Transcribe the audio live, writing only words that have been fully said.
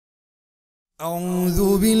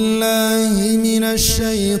أعوذ بالله من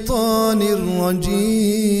الشيطان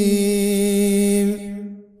الرجيم.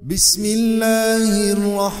 بسم الله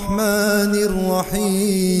الرحمن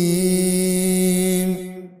الرحيم.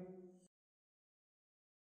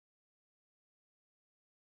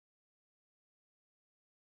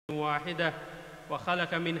 واحدة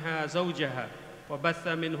وخلق منها زوجها وبث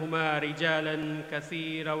منهما رجالا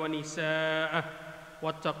كثيرا ونساء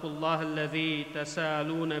واتقوا الله الذي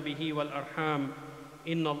تسالون به والأرحام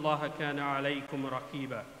إن الله كان عليكم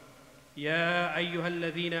رقيبا يا أيها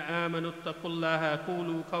الذين آمنوا اتقوا الله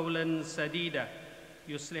قولوا قولا سديدا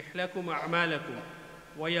يصلح لكم أعمالكم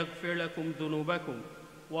ويغفر لكم ذنوبكم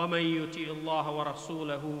ومن يطع الله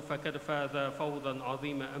ورسوله فقد فاز فوزا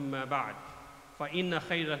عظيما أما بعد فإن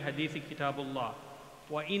خير الحديث كتاب الله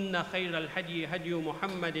وإن خير الهدي هدي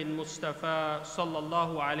محمد مصطفى صلى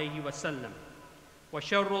الله عليه وسلم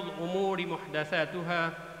وشر الأمور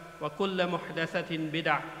محدثاتها وكل محدثة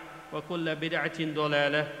بدعة وكل بدعة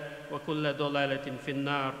ضلالة وكل ضلالة في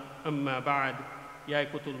النار أما بعد يا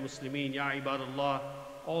إخوة المسلمين يا عباد الله.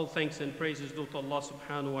 All thanks and praises due to Allah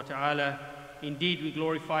subhanahu wa ta'ala. Indeed we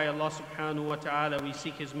glorify Allah subhanahu wa ta'ala, we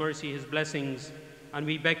seek His mercy, His blessings, and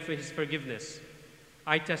we beg for His forgiveness.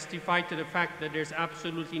 I testify to the fact that there's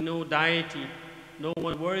absolutely no deity, no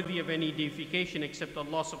one worthy of any deification except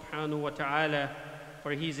Allah subhanahu wa ta'ala,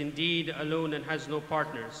 for He is indeed alone and has no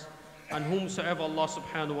partners. And whomsoever Allah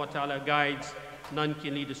subhanahu wa ta'ala guides, none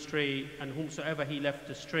can lead astray, and whomsoever He left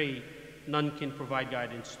astray, none can provide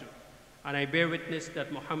guidance to. And I bear witness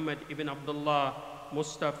that Muhammad ibn Abdullah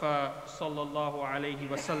Mustafa sallallahu alayhi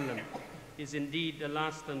wasallam is indeed the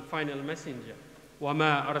last and final messenger.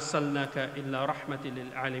 وَمَا أَرْسَلْنَاكَ إِلَّا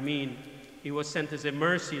رَحْمَةً لِلْعَالَمِينَ. He was sent as a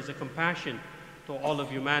mercy, as a compassion to all of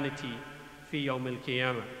humanity. فِي يَوْمِ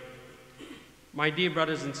الْقِيَامَةِ. My dear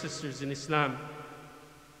brothers and sisters in Islam,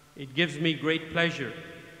 it gives me great pleasure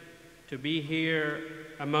to be here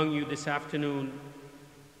among you this afternoon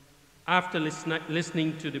after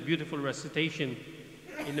listening to the beautiful recitation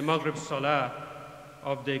in the Maghrib Salah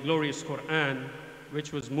of the glorious Qur'an,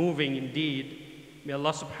 which was moving indeed. May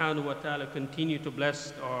Allah subhanahu wa ta'ala continue to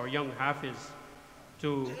bless our young Hafiz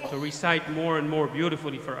to recite more and more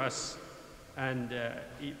beautifully for us and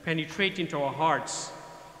penetrate into our hearts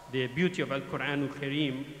the beauty of Al-Qur'an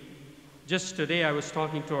Al-Kareem. Just today I was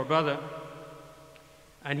talking to our brother,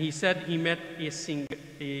 and he said he met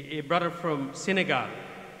a brother from Senegal,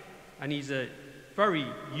 and he's a very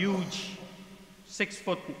huge 6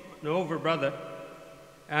 foot and over brother,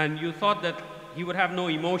 and you thought that he would have no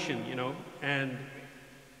emotion, you know, and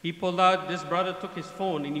he pulled out, this brother took his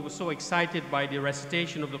phone, and he was so excited by the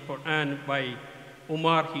recitation of the Qur'an by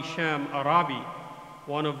Umar Hisham Arabi,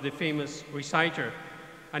 one of the famous reciter.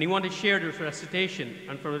 And he wanted to share this recitation.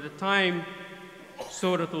 And from the time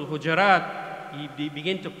Surah Al-Hujurat, he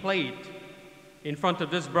began to play it in front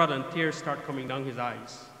of this brother, and tears start coming down his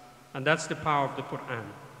eyes. And that's the power of the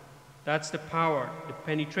Qur'an. That's the power, the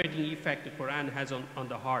penetrating effect the Qur'an has on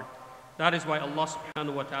the heart. That is why Allah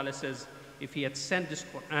subhanahu wa ta'ala says, if He had sent this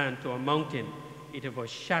Qur'an to a mountain, it would have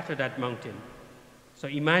shattered that mountain. So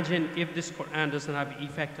imagine if this Qur'an doesn't have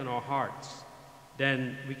effect on our hearts,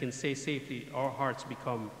 then we can say safely our hearts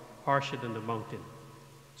become harsher than the mountain.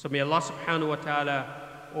 So may Allah subhanahu wa ta'ala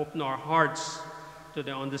open our hearts to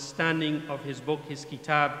the understanding of His book, His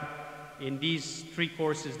kitab, in these 3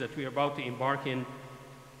 courses that we are about to embark in.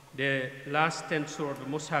 The last 10 surah of the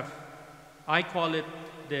Mus'haf, I call it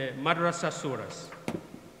the Madrasa surahs.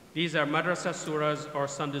 These are Madrasa surahs or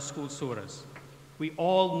Sunday school surahs. We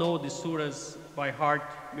all know the surahs by heart,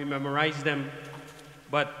 we memorize them,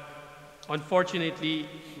 but unfortunately,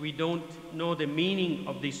 we don't know the meaning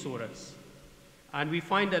of these surahs. And we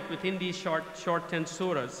find that within these short 10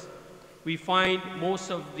 surahs, we find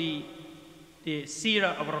most of the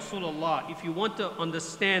seerah of Rasulullah. If you want to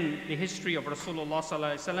understand the history of Rasulullah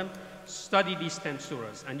sallallahu alaihi wasallam, study these 10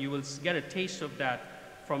 surahs, and you will get a taste of that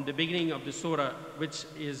from the beginning of the surah, which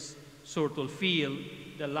is Surah Al-Fil,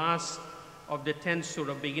 the last of the 10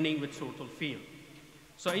 surah, beginning with Surah Al-Fil.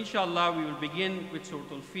 So inshallah, we will begin with Surah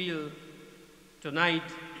Al-Fil tonight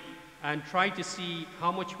and try to see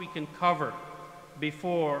how much we can cover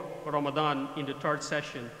before Ramadan in the 3rd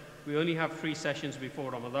session. We only have 3 sessions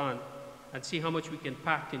before Ramadan, and see how much we can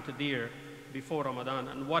pack into there before Ramadan,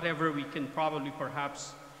 and whatever we can probably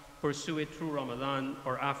perhaps pursue it through Ramadan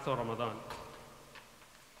or after Ramadan.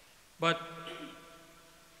 But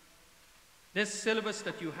this syllabus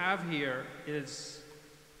that you have here is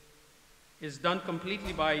done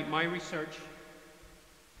completely by my research.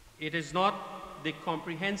 It is not the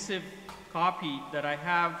comprehensive copy that I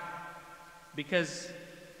have because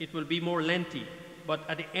it will be more lengthy. but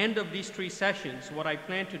at the end of these 3 sessions, what I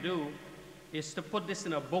plan to do is to put this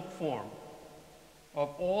in a book form of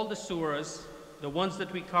all the surahs, the ones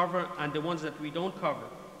that we cover and the ones that we don't cover,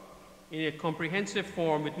 in a comprehensive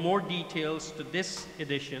form with more details to this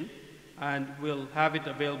edition, and we'll have it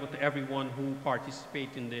available to everyone who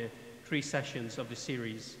participates in the 3 sessions of the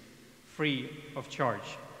series, free of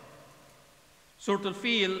charge. Surah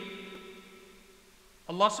Al-Fil,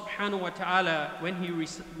 Allah subhanahu wa ta'ala, when he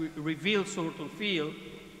revealed Surah Al-Fil,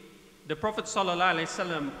 the Prophet sallallahu alaihi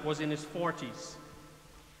wasallam was in his 40s.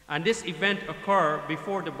 And this event occurred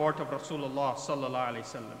before the birth of Rasulullah sallallahu alaihi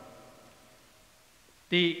wasallam.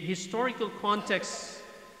 The historical context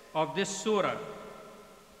of this surah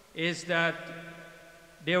is that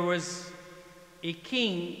there was a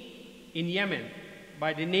king in Yemen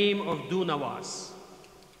by the name of Dunawas.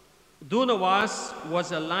 Dunawas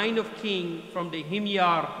was a line of king from the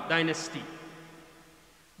Himyar dynasty.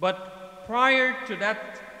 But prior to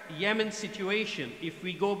that Yemen situation, if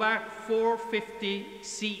we go back 450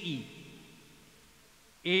 CE,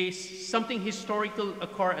 something historical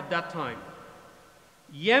occurred at that time.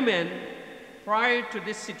 Yemen, prior to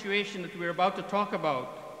this situation that we're about to talk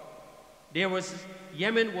about,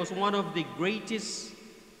 Yemen was one of the greatest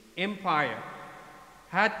empire,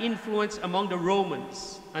 had influence among the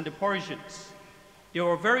Romans and the Persians. They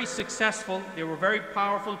were very successful, they were very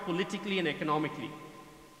powerful politically and economically.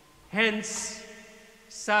 Hence,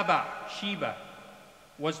 Sheba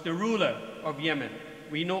was the ruler of Yemen.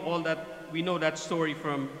 We know that story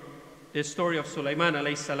from the story of Sulaiman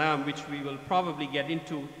alayhi salam, which we will probably get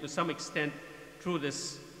into to some extent through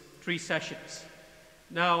this 3 sessions.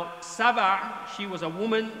 Now, Saba, she was a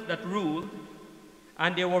woman that ruled,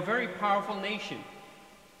 and they were a very powerful nation.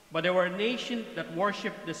 But they were a nation that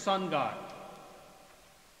worshipped the sun god.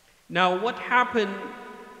 Now, what happened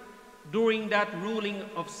during that ruling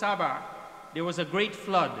of Saba? There was a great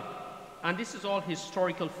flood. And this is all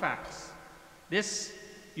historical facts. This,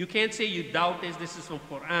 you can't say you doubt this. This is from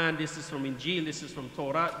Qur'an, this is from Injil, this is from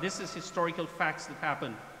Torah. This is historical facts that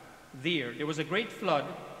happened there. There was a great flood.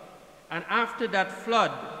 And after that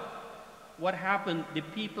flood, what happened? The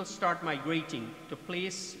people start migrating to a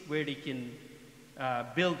place where they can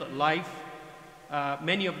build life.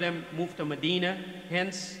 Many of them moved to Medina.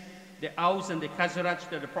 Hence, the Aus and the Khazraj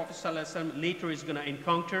that the Prophet ﷺ later is going to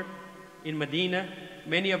encounter in Medina.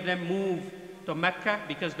 Many of them moved to Mecca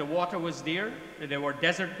because the water was there. They were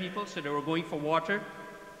desert people, so they were going for water.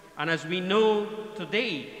 And as we know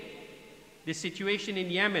today, the situation in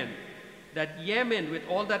Yemen, that Yemen, with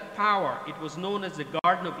all that power, it was known as the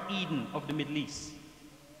Garden of Eden of the Middle East.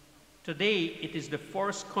 Today, it is the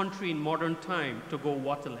first country in modern time to go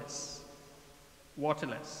waterless.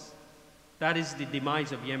 Waterless. That is the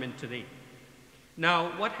demise of Yemen today.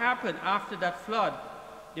 Now, what happened after that flood?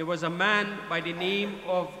 There was a man by the name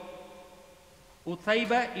of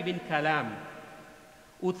Utayba ibn Kalam.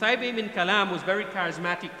 Utayba ibn Kalam was a very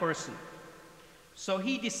charismatic person. So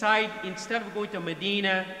he decided, instead of going to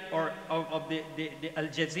Medina or of the Al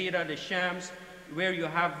Jazeera, the Shams, where you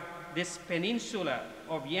have this peninsula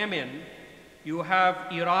of Yemen, you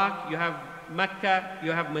have Iraq, you have Mecca,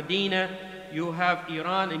 you have Medina, you have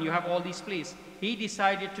Iran, and you have all these places. He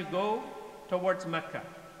decided to go towards Mecca.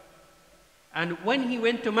 And when he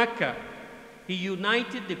went to Mecca, he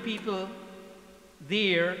united the people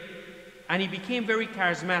there, and he became very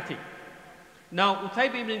charismatic. Now,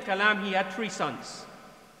 Utayb ibn Kalam, he had 3 sons.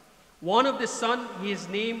 One of the sons, his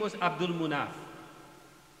name was Abdul Munaf.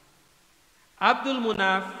 Abdul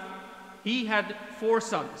Munaf, he had 4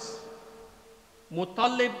 sons: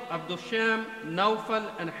 Muttalib, Abdul Sham, Nawfal,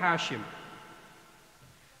 and Hashim.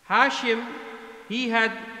 Hashim, he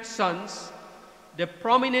had sons. The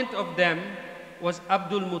prominent of them was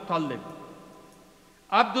Abdul Muttalib.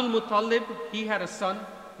 Abdul Muttalib, he had a son.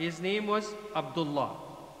 His name was Abdullah.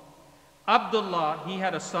 Abdullah, he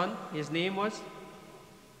had a son. His name was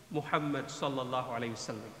Muhammad sallallahu alayhi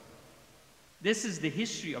wasallam. This is the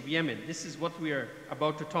history of Yemen. This is what we are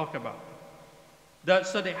about to talk about.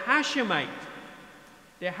 So the Hashemites,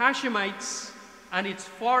 and it's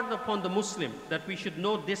forward upon the Muslim that we should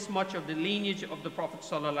know this much of the lineage of the Prophet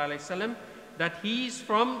sallallahu alaihi wasallam, that he is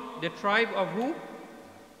from the tribe of who?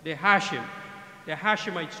 The Hashim, the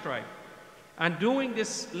Hashemites tribe. And during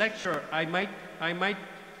this lecture, I might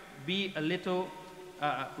be a little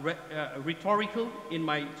rhetorical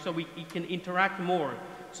so we can interact more.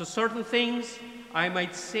 So certain things I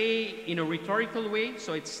might say in a rhetorical way,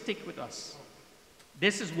 so it stick with us.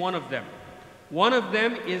 This is one of them. One of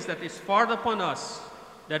them is that it's far upon us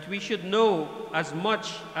that we should know as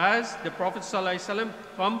much as the Prophet ﷺ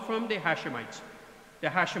come from the Hashemites, the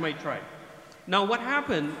Hashemite tribe. Now what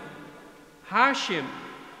happened? Hashim,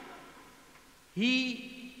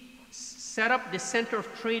 he set up the center of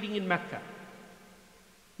trading in Mecca.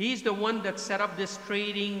 He's the one that set up this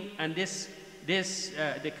trading, and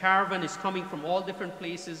the caravan is coming from all different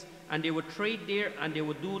places, and they would trade there, and they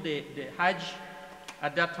would do the Hajj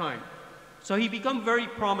at that time. So he became very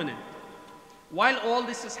prominent. While all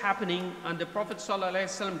this is happening, and the Prophet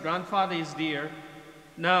ﷺ grandfather is there,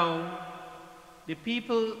 now the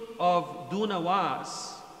people of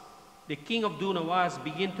Dunawas, the king of Dunawas,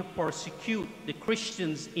 begin to persecute the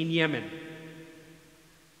Christians in Yemen.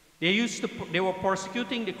 They were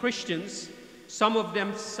persecuting the Christians. Some of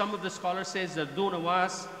the scholars says that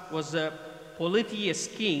Dunawas was a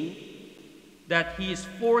polytheist king, that he is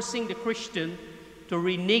forcing the Christian to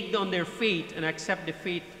renege on their faith and accept the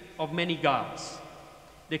faith of many gods.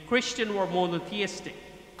 The Christians were monotheistic.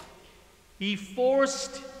 He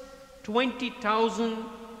forced 20,000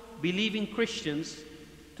 believing Christians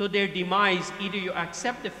to their demise. Either you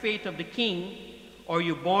accept the faith of the king or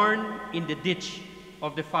you burn in the ditch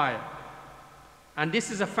of the fire. And this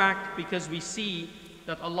is a fact because we see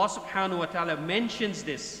that Allah subhanahu wa ta'ala mentions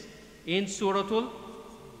this in Surah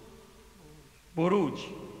Al-Buruj,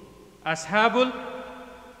 Ashabul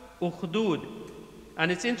Ukhdud.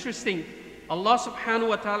 And it's interesting, Allah subhanahu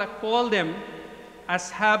wa ta'ala called them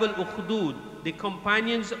Ashabul Ukhdud, the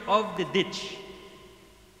companions of the ditch.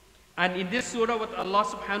 And in this surah, what Allah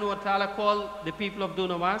subhanahu wa ta'ala called the people of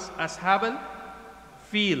Dunawas, Ashabul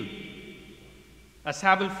Fil.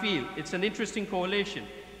 Ashabul Fil. It's an interesting correlation.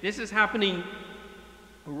 This is happening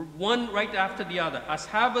one right after the other.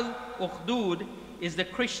 Ashabul Ukhdud is the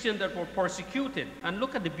Christian that were persecuted. And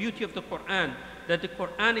look at the beauty of the Qur'an, that the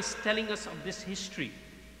Qur'an is telling us of this history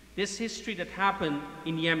that happened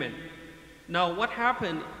in Yemen. Now, what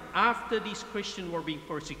happened after these Christians were being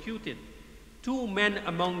persecuted? Two men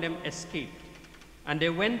among them escaped, and they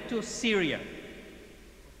went to Syria.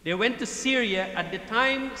 They went to Syria. At the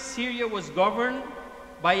time, Syria was governed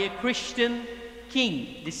by a Christian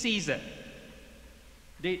king, the Caesar.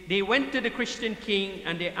 They went to the Christian king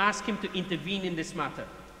and they asked him to intervene in this matter.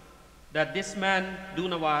 That this man,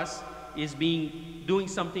 Dunawas, is doing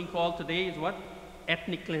something called today is what?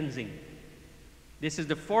 Ethnic cleansing. This is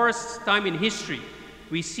the first time in history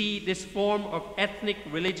we see this form of ethnic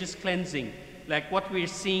religious cleansing, like what we're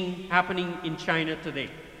seeing happening in China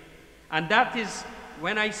today. And that is,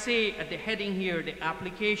 when I say at the heading here, the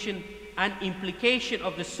application and implication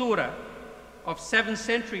of the surah of 7th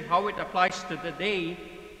century, how it applies to today,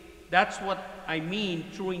 that's what I mean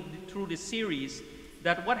through the series,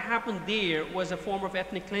 that what happened there was a form of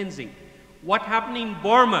ethnic cleansing. What happened in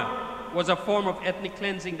Burma was a form of ethnic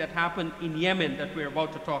cleansing that happened in Yemen that we're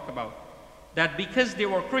about to talk about. That because they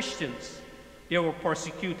were Christians, they were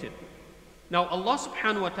persecuted. Now Allah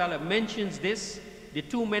subhanahu wa ta'ala mentions this. The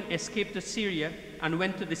two men escaped to Syria and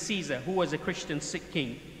went to the Caesar, who was a Christian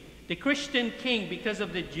king. The Christian king, because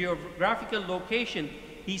of the geographical location,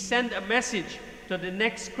 he sent a message to the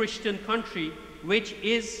next Christian country, which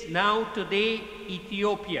is now today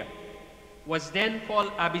Ethiopia, was then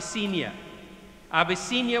called Abyssinia.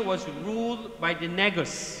 Abyssinia was ruled by the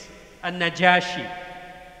Negus, and Najashi,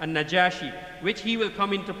 which he will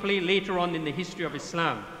come into play later on in the history of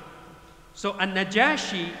Islam. So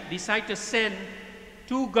Najashi decided to send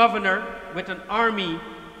two governors with an army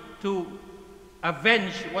to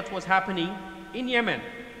avenge what was happening in Yemen.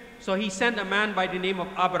 So he sent a man by the name of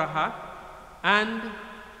Abraha and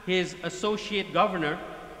his associate governor,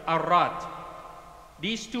 Arad.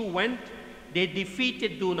 These two went, they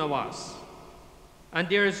defeated Dunawas. And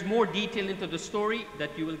there is more detail into the story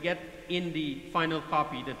that you will get in the final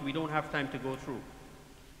copy that we don't have time to go through.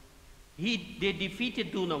 They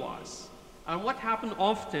defeated Dunawas. And what happened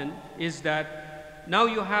often is that now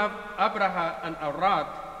you have Abraha and Arad,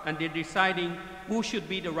 and they're deciding who should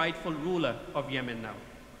be the rightful ruler of Yemen now.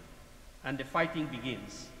 And the fighting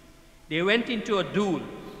begins. They went into a duel,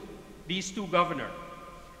 these two governors.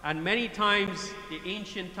 And many times, the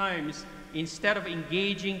ancient times, instead of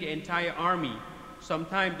engaging the entire army,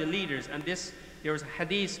 sometimes the leaders, and there was a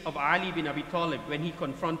hadith of Ali bin Abi Talib when he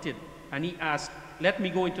confronted and he asked, let me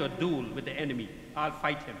go into a duel with the enemy, I'll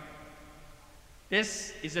fight him.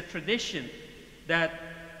 This is a tradition that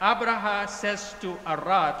Abraha says to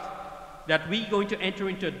Arad that we're going to enter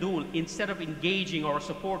into a duel instead of engaging our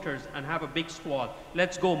supporters and have a big squad.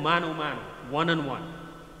 Let's go mano mano, one-on-one.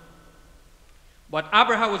 But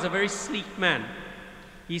Abraha was a very sleek man.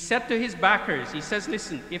 He said to his backers, he says,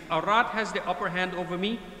 listen, if Arad has the upper hand over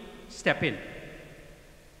me, step in.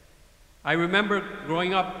 I remember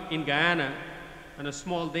growing up in Guyana in the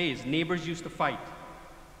small days, neighbors used to fight.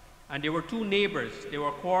 And there were two neighbors, they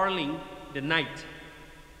were quarreling the night.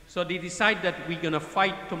 So they decide that we're going to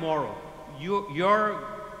fight tomorrow. Your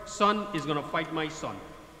son is going to fight my son.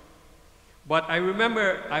 But I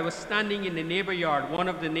remember I was standing in the neighbor yard, one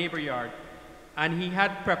of the neighbor yard, and he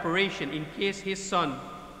had preparation in case his son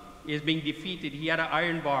is being defeated. He had an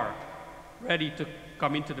iron bar ready to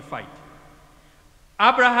come into the fight.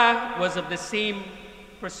 Abraha was of the same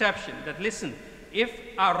perception that, listen, if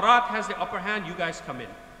Arat has the upper hand, you guys come in.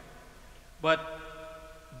 But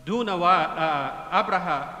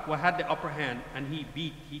Abraha had the upper hand, and he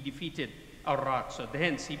defeated Arat, so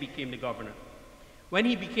hence he became the governor. When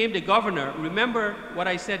he became the governor, remember what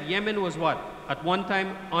I said, Yemen was what? At one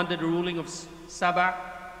time under the ruling of Sabah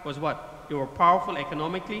was what? They were powerful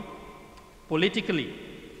economically, politically.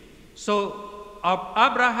 So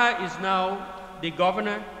Abraha is now the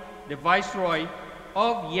governor, the viceroy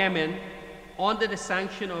of Yemen under the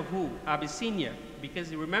sanction of who? Abyssinia.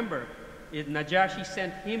 Because remember, Najashi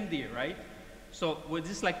sent him there, right? So this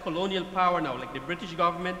is like colonial power now, like the British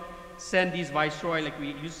government send these viceroy, like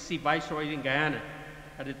we used to see viceroy in Guyana.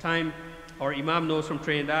 At the time, our Imam knows from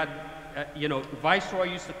Trinidad,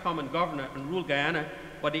 viceroy used to come and govern and rule Guyana,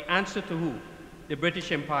 but they answered to who? The British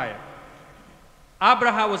Empire.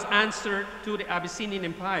 Abraha was answered to the Abyssinian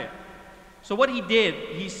Empire. So what he did,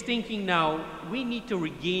 he's thinking now, we need to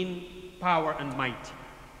regain power and might.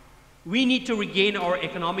 We need to regain our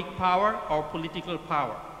economic power, our political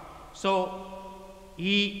power. So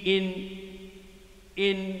he,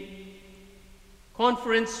 in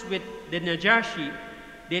conference with the Najashi,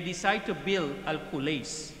 they decide to build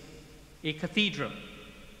Al-Qulais, a cathedral.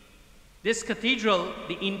 This cathedral,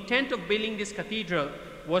 the intent of building this cathedral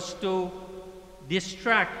was to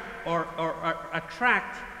distract or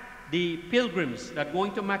attract the pilgrims that are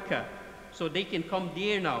going to Mecca, so they can come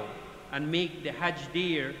there now and make the Hajj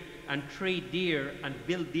there and trade there and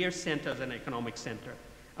build their center as an economic center.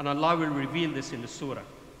 And Allah will reveal this in the surah.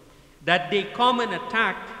 That they come and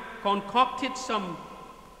attacked, concocted some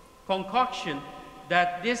concoction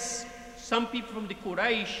that some people from the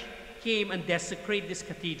Quraysh came and desecrate this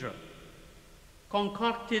cathedral.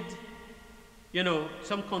 Concocted,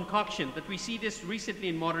 some concoction that we see this recently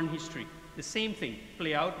in modern history. The same thing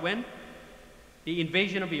play out when the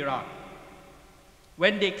invasion of Iraq.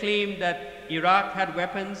 When they claimed that Iraq had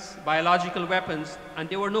weapons, biological weapons, and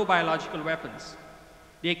there were no biological weapons.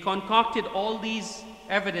 They concocted all these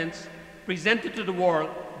evidence, presented to the world,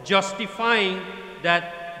 justifying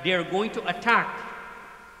that they're going to attack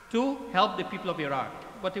to help the people of Iraq.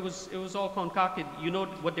 But it was all concocted. You know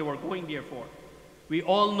what they were going there for. We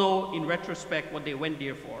all know in retrospect what they went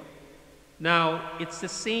there for. Now, it's the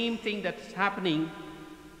same thing that's happening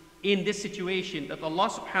in this situation, that Allah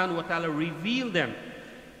subhanahu wa ta'ala revealed them,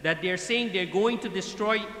 that they're saying they're going to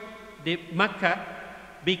destroy the Mecca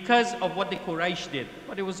because of what the Quraysh did.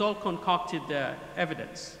 But it was all concocted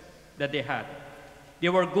evidence that they had. They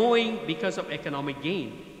were going because of economic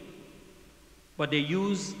gain, but they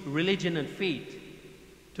used religion and faith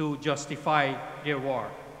to justify their war.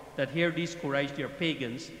 That here these Quraysh, they're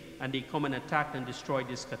pagans, and they come and attack and destroy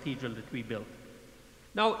this cathedral that we built.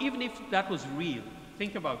 Now, even if that was real,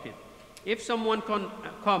 think about it. If someone can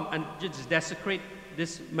come and just desecrate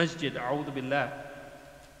this masjid, a'udhu billah,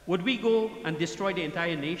 would we go and destroy the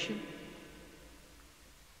entire nation?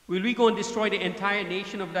 Will we go and destroy the entire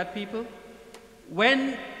nation of that people?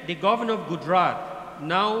 When the governor of Gujarat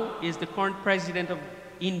now is the current president of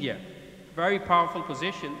India, very powerful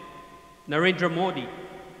position, Narendra Modi,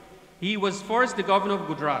 he was first the governor of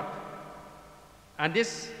Gujarat. And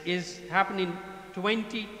this is happening in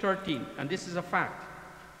 2013, and this is a fact.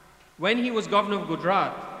 When he was governor of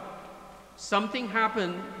Gujarat, something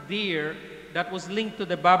happened there that was linked to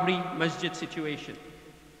the Babri Masjid situation.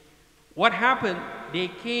 What happened, they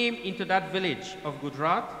came into that village of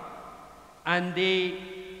Gujarat and they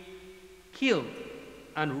killed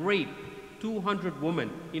and raped 200 women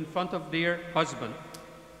in front of their husband,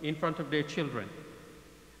 in front of their children.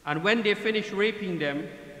 And when they finished raping them,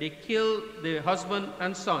 they killed the husband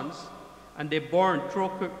and sons, and they burned,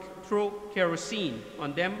 throw kerosene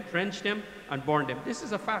on them, drenched them, and burned them. This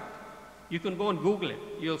is a fact. You can go and Google it.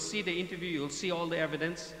 You'll see the interview, you'll see all the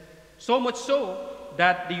evidence. So much so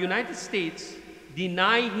that the United States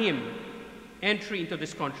denied him entry into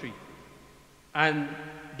this country and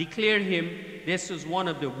declared him this is one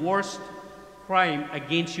of the worst crimes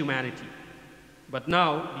against humanity. But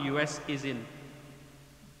now the US is in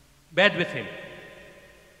bed with him,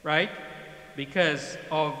 right? Because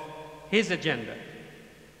of his agenda.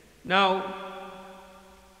 Now,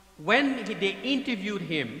 when they interviewed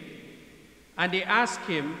him and they asked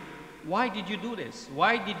him, why did you do this?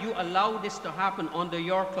 Why did you allow this to happen under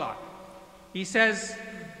your clock? He says,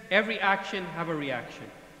 every action have a reaction.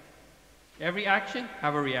 Every action,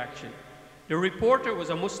 have a reaction. The reporter was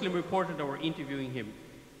a Muslim reporter that were interviewing him.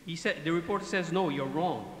 The reporter says, no, you're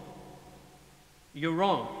wrong. You're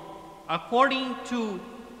wrong. According to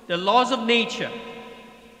the laws of nature,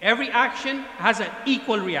 every action has an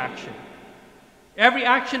equal reaction. Every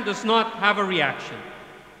action does not have a reaction.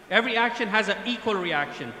 Every action has an equal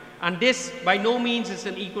reaction. And this, by no means, is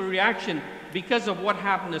an equal reaction. Because of what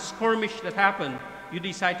happened, a skirmish that happened, you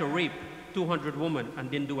decide to rape 200 women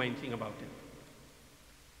and didn't do anything about it.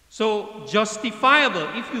 So, justifiable,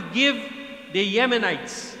 if you give the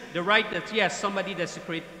Yemenites the right that, yes, somebody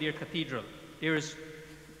desecrated their cathedral, there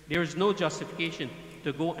is no justification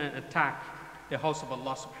to go and attack the house of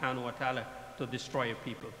Allah subhanahu wa ta'ala to destroy a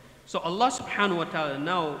people. So Allah subhanahu wa ta'ala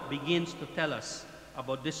now begins to tell us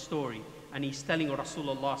about this story, and He's telling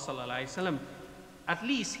Rasulullah sallallahu alayhi wasallam, at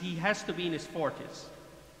least he has to be in his 40s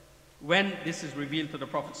when this is revealed to the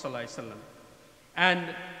Prophet sallallahu alayhi wasallam.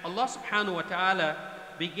 And Allah subhanahu wa ta'ala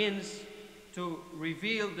begins to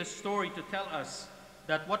reveal this story to tell us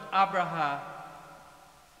that what Abraha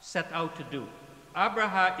set out to do.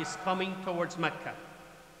 Abraha is coming towards Mecca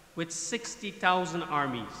with 60,000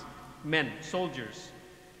 armies, men, soldiers,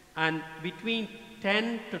 and between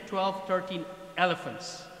 10 to 12, 13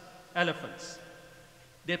 elephants.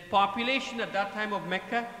 The population at that time of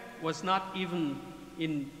Mecca was not even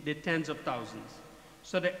in the tens of thousands.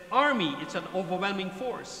 So the army, it's an overwhelming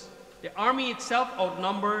force. The army itself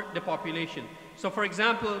outnumbered the population. So for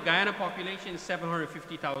example, Guyana population is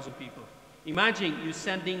 750,000 people. Imagine you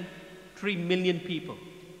sending 3 million people,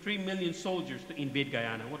 3 million soldiers to invade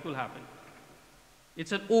Guyana. What will happen?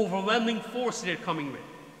 It's an overwhelming force they're coming with.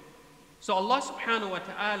 So Allah subhanahu wa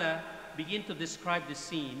ta'ala begin to describe the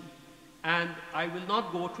scene, and I will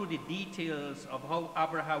not go through the details of how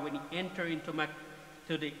Abraha, when he entered into Mecca,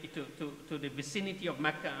 to the vicinity of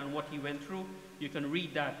Mecca and what he went through. You can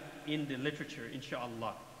read that in the literature,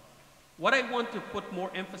 inshallah. What I want to put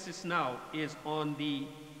more emphasis now is on the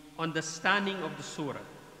understanding of the surah.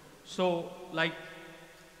 So, like,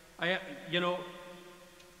 we're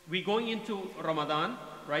going into Ramadan,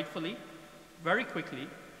 rightfully, very quickly,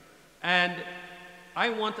 and I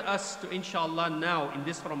want us to, inshallah, now in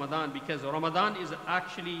this Ramadan, because Ramadan is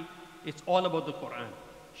actually, it's all about the Qur'an.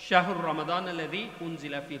 Shahr Ramadan alladhi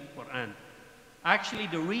unzila fi al-Qur'an. Actually,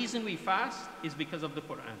 the reason we fast is because of the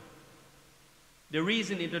Qur'an. The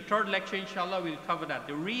reason, in the third lecture, inshallah, we'll cover that.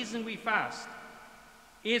 The reason we fast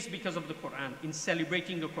is because of the Qur'an, in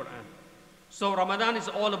celebrating the Qur'an. So Ramadan is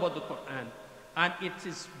all about the Qur'an. And it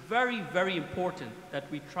is very, very important that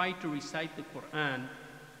we try to recite the Qur'an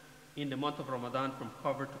in the month of Ramadan from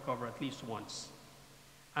cover to cover at least once.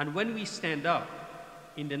 And when we stand up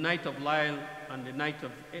in the night of Layl and the night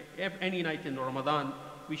of any night in Ramadan,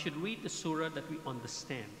 we should read the surah that we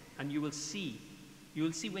understand. And you will see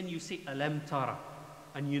when you say Alam Tara,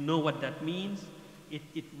 and you know what that means,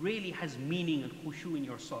 it really has meaning and khushu in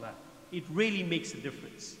your salah. It really makes a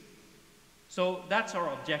difference. So that's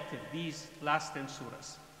our objective, these last 10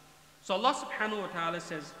 surahs. So Allah subhanahu wa ta'ala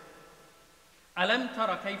says, Alam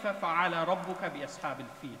tara kayfa fa'ala rabbuka bi ashabil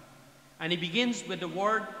fil. And he begins with the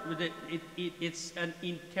word, it's an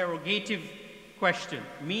interrogative question,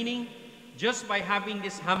 meaning just by having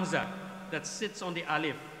this hamza that sits on the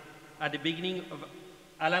alif at the beginning of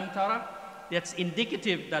Alam tara, that's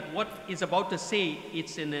indicative that what is about to say,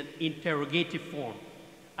 it's in an interrogative form.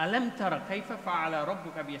 Alam tara kayfa fa'ala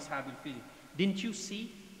rabbuka bi ashabil fil. Didn't you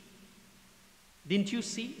see? Didn't you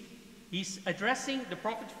see? He's addressing the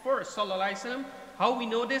Prophet first, sallallahu alaihi wasallam. How we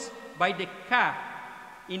know this? By the ka.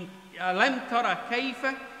 In Alam tara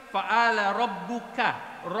kayfa fa'ala rabbuka.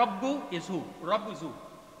 Rabbu is who? Rabbu is who?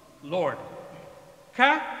 Lord.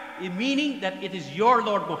 Ka, meaning that it is your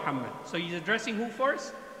Lord Muhammad. So he's addressing who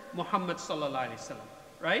first? Muhammad sallallahu alaihi wasallam.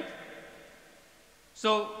 Right?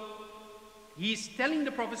 So he's telling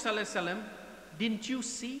the Prophet sallallahu alaihi wasallam, didn't you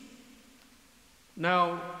see?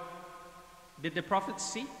 Now, did the Prophet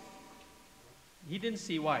see? He didn't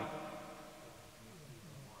see. Why?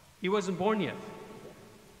 He wasn't born yet,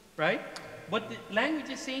 right? But the language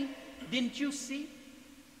is saying, didn't you see?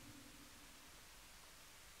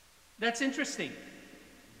 That's interesting.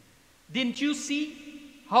 Didn't you see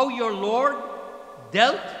how your Lord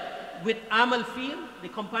dealt with Amal Fil, the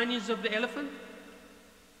companions of the elephant?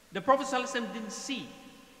 The Prophet ﷺ didn't see.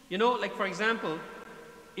 You know, like for example,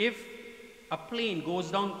 if a plane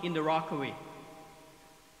goes down in the Rockaway,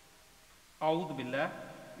 A'udhu Billah,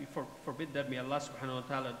 we forbid that, may Allah subhanahu wa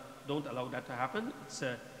ta'ala don't allow that to happen. It's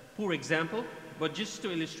a poor example, but just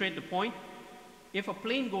to illustrate the point, if a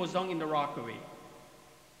plane goes down in the Rockaway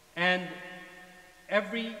and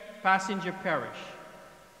every passenger perish,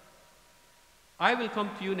 I will come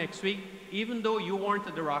to you next week, even though you weren't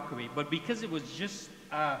at the Rockaway, but because it was just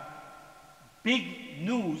big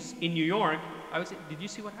news in New York, I would say, did you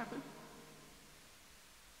see what happened?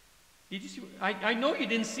 Did you see? I know you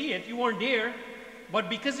didn't see it, you weren't there, but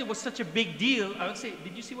because it was such a big deal, I would say,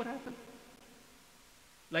 did you see what happened?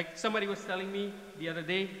 Like somebody was telling me the other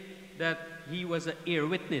day that he was an ear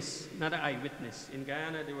witness, not an eyewitness. In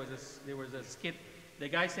Guyana, there was a skit. The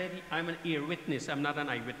guy said, I'm an ear witness, I'm not an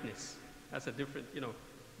eyewitness. That's a different, you know.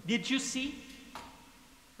 Did you see?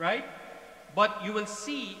 Right? But you will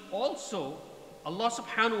see also, Allah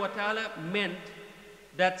subhanahu wa ta'ala meant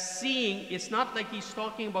that seeing, it's not like he's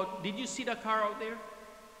talking about, did you see the car out there?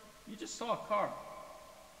 You just saw a car.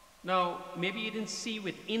 Now, maybe you didn't see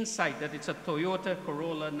with insight that it's a Toyota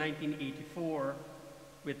Corolla 1984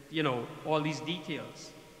 with, you know, all these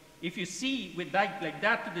details. If you see with that, like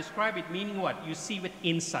that to describe it, meaning what? You see with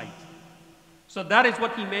insight. So that is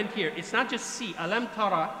what he meant here. It's not just see. Alam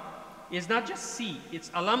tara is not just see. It's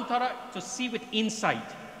alam tara, to see with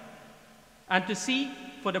insight. And to see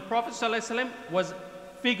for the Prophet ﷺ was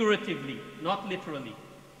figuratively, not literally.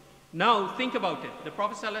 Now think about it. The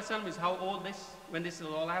Prophet ﷺ is how old when this is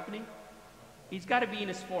all happening? He's got to be in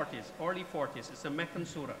his 40s, early 40s. It's a Meccan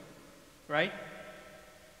surah, right?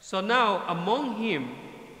 So now among him,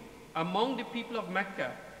 among the people of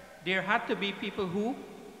Mecca, there had to be people who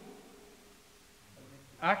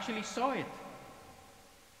actually saw it.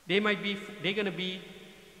 They're going to be,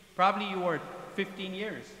 probably you were 15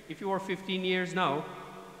 years. If you were 15 years now,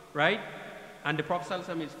 right? And the Prophet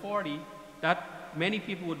ﷺ is 40, that many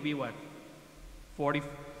people would be what? 40,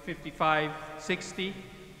 55, 60.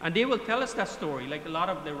 And they will tell us that story. Like a lot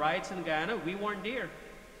of the riots in Guyana, we weren't there.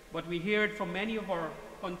 But we hear it from many of our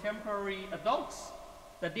contemporary adults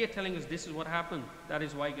that they're telling us this is what happened. That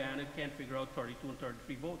is why Guyana can't figure out 32 and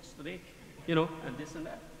 33 votes today. You know, and this and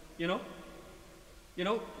that. You know,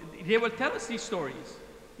 they will tell us these stories.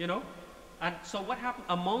 You know, and so what happened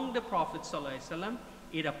among the Prophets ﷺ,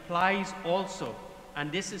 it applies also,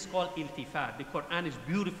 and this is called iltifat. The Quran is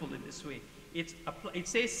beautiful in this way. It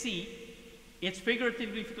says see, it's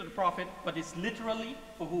figuratively to the Prophet, but it's literally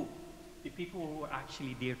for who? The people who were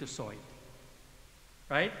actually there to saw it.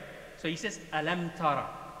 Right? So he says, Alam tara.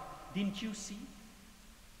 Didn't you see?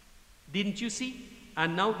 Didn't you see?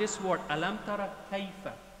 And now this word, Alam tara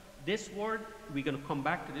kaifa. This word, we're going to come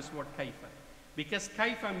back to this word kaifa. Because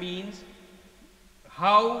kaifa means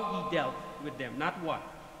how he dealt with them, not what.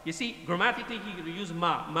 You see, grammatically he used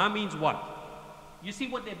ma. Ma means what? You see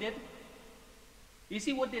what they did? You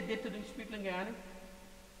see what they did to these people in Guyana?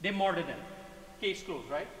 They murdered them. Case closed,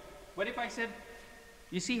 right? What if I said,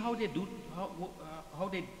 you see how they do, how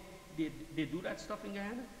they do that stuff in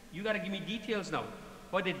Guyana? You got to give me details now.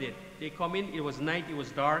 What they did? They come in, it was night, it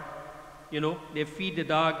was dark. You know, they feed the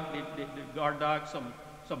dog, the guard dog some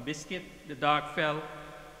biscuit. The dog fell.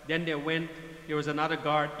 Then they went, there was another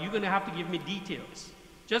guard. You're going to have to give me details.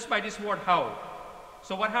 Just by this word, how.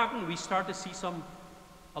 So what happened? We start to see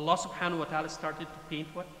Allah subhanahu wa ta'ala started to paint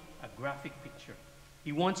what? A graphic picture.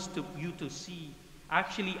 He wants you to see,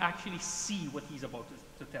 actually see what he's about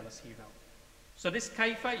to tell us here now. So this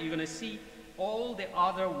kaifa, you're going to see all the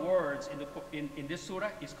other words in this surah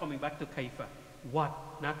is coming back to kaifa. What,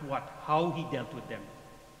 not what, how he dealt with them.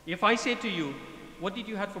 If I say to you, what did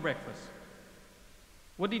you have for breakfast?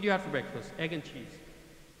 What did you have for breakfast? Egg and cheese.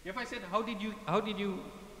 If I said, how did you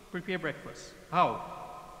prepare breakfast? How?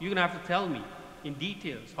 You're going to have to tell me in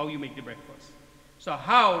details how you make the breakfast. So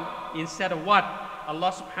how, instead of what,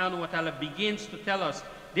 Allah subhanahu wa ta'ala begins to tell us,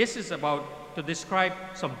 this is about to describe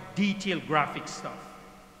some detailed graphic stuff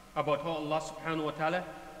about how Allah subhanahu wa ta'ala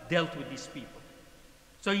dealt with these people.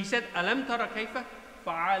 So he said, Alam tara kayfa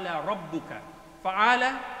fa'ala rabbuka.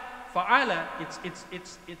 Fa'ala,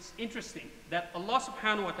 it's interesting that Allah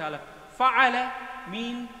subhanahu wa ta'ala, fa'ala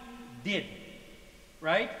mean did,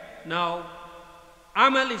 right? Now,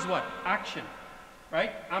 amal is what? Action,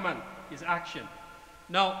 right? Amal is action.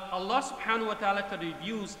 Now, Allah subhanahu wa ta'ala could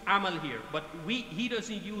use amal here, but He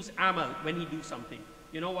doesn't use amal when He do something.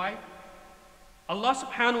 You know why? Allah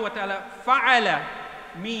subhanahu wa ta'ala, fa'ala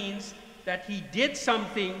means that He did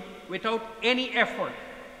something without any effort.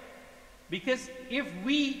 Because if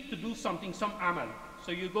we to do something, some amal,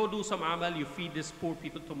 so you go do some amal, you feed these poor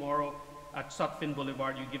people tomorrow at Sutphin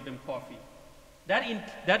Boulevard, you give them coffee.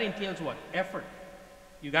 That entails what? Effort.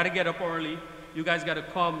 You got to get up early. You guys got to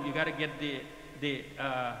come. You got to get the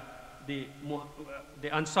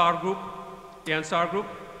Ansar group. The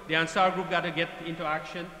Ansar group got to get into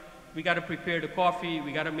action. We got to prepare the coffee.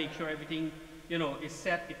 We got to make sure everything, you know, is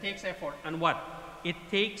set. It takes effort. And what? It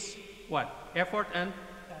takes what? Effort and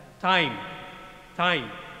time.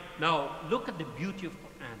 Now, look at the beauty of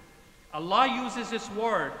Qur'an. Allah uses this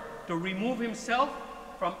word to remove himself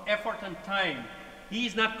from effort and time. He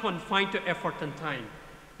is not confined to effort and time.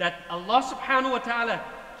 That Allah subhanahu wa ta'ala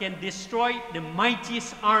can destroy the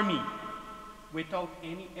mightiest army without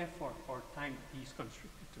any effort or time he's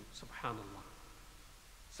constricted to. Subhanallah.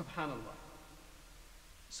 Subhanallah.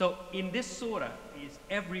 So in this surah,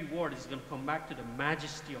 every word is going to come back to the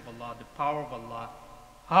majesty of Allah, the power of Allah.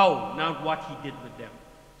 How? Not what he did with them.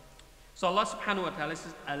 So Allah subhanahu wa ta'ala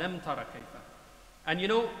says, Alam tara kaifa. And you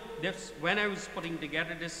know, when I was putting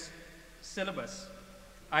together this syllabus,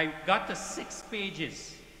 I got to 6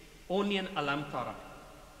 pages only an Alam tara.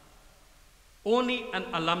 Only an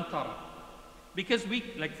Alam tara. Because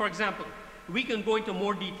like for example, we can go into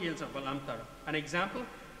more details of Alam tara. An example,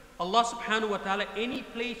 Allah subhanahu wa ta'ala, any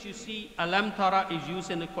place you see Alam tara is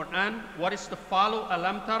used in the Quran, what is to follow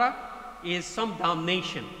Alam tara is some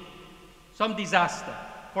damnation, some disaster.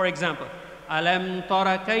 For example, Alam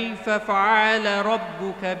tara kayfa fa'ala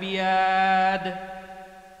rabbuka biyad.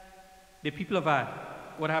 The people of Ad,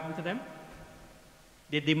 what happened to them?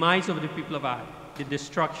 The demise of the people of Ad, the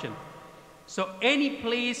destruction. So any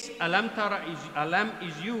place Alam tara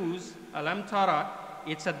is used, Alam tara,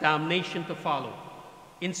 it's a damnation to follow.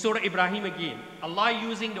 In Surah Ibrahim again, Allah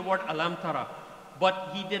using the word Alam tara,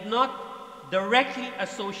 but he did not directly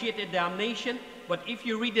associate a damnation, but if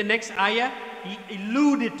you read the next ayah, he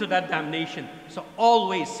alluded to that damnation. So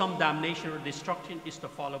always some damnation or destruction is to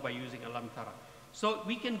follow by using Alam tara. So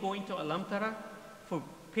we can go into Alam tara for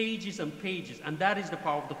pages and pages, and that is the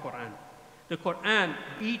power of the Quran. The Quran,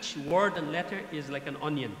 each word and letter is like an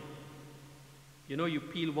onion. You know, you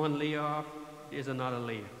peel one layer off, there's another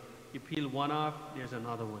layer. You peel one off, there's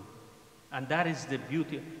another one. And that is the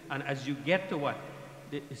beauty. And as you get to what?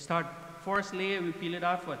 Start first layer, we peel it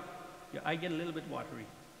off, what? Your eye get a little bit watery.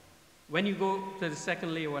 When you go to the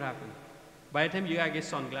second layer, what happens? By the time you gotta get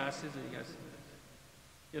sunglasses, and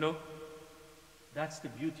you know, that's the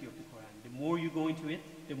beauty of the Quran. The more you go into it,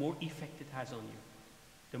 the more effect it has on you.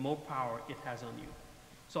 The more power it has on you.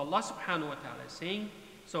 So Allah subhanahu wa ta'ala is saying,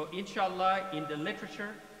 so inshallah in the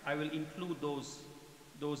literature, I will include those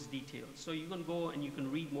details. So you can go and you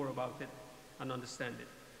can read more about it and understand it.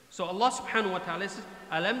 So Allah subhanahu wa ta'ala says,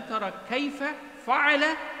 Alam tara kayfa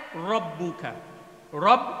fa'ala rabbuka.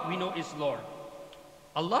 Rabb, we know, is Lord.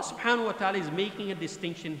 Allah subhanahu wa ta'ala is making a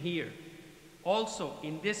distinction here. Also,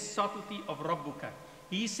 in this subtlety of rabbuka,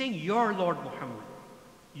 he is saying, your Lord Muhammad,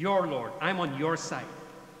 your Lord, I'm on your side.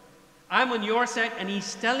 I'm on your side, and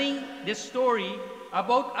he's telling this story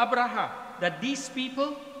about Abraha, that these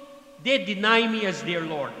people, they deny me as their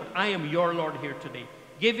Lord, but I am your Lord here today,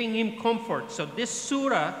 giving him comfort. So this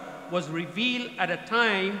surah was revealed at a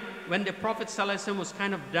time when the Prophet ﷺ was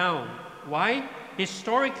kind of down. Why?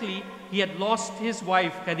 Historically, he had lost his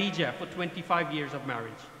wife, Khadija, for 25 years of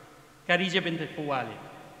marriage. Khadija bint Khuwailid.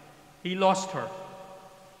 He lost her.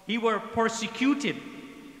 He were persecuted.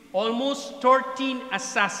 Almost 13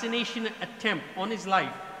 assassination attempts on his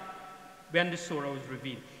life when the surah was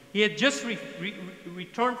revealed. He had just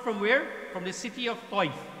returned from where? From the city of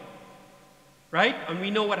Taif. Right? And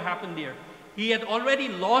we know what happened there. He had already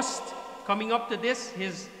lost, coming up to this,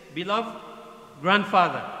 his beloved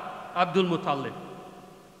grandfather, Abdul Muttalib.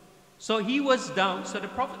 So he was down. So the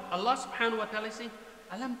Prophet, Allah subhanahu wa ta'ala is saying,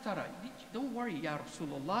 Alam tara, don't worry, Ya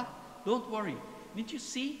Rasulullah, don't worry. Didn't you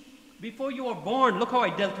see? Before you were born, look how I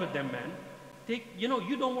dealt with them, man. You know,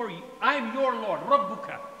 you don't worry. I am your Lord,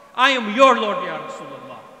 Rabbuka. I am your Lord, Ya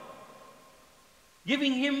Rasulullah.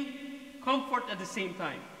 Giving him comfort at the same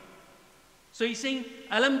time. So he's saying,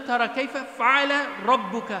 Alam tara kayfa fa'ala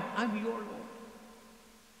rabbuka. I'm your Lord.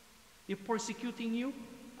 They're persecuting you.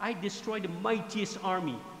 I destroyed the mightiest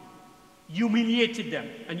army. Humiliated them.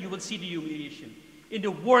 And you will see the humiliation. In the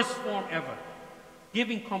worst form ever.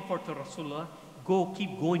 Giving comfort to Rasulullah. Go,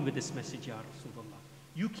 keep going with this message, Ya Rasulullah.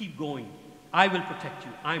 You keep going. I will protect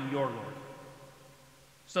you. I'm your Lord.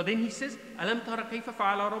 So then he says, Alam tara kayfa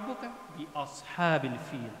fa'ala rabbuka bi ashabil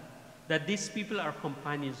fil. That these people are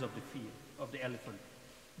companions of the field, of the elephant.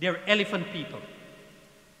 They're elephant people.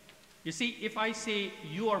 You see, if I say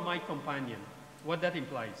you are my companion, what that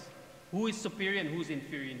implies? Who is superior and who is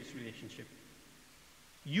inferior in this relationship?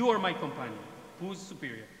 You are my companion. Who is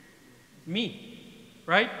superior? Me.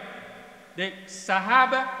 Right? The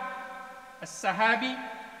Sahaba, a Sahabi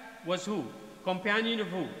was who? Companion of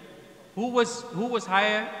who? Who was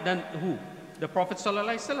higher than who? The Prophet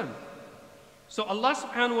ﷺ. So Allah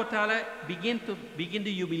subhanahu wa ta'ala begin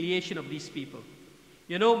the humiliation of these people.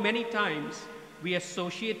 You know, many times we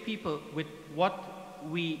associate people with what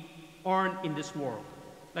we earn in this world.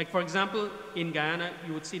 Like for example, in Guyana,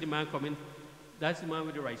 you would see the man come in, That's the man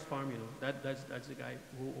with the rice farm, you know. That's the guy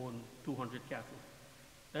who owned 200 cattle.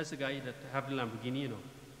 That's the guy that have the Lamborghini, you know.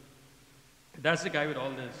 That's the guy with all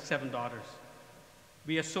the 7 daughters.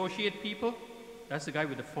 We associate people, that's the guy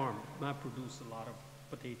with the farm. Man produced a lot of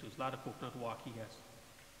potatoes, a lot of coconut walk he has,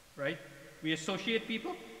 right? We associate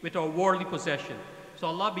people with our worldly possession. So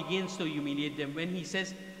Allah begins to humiliate them when He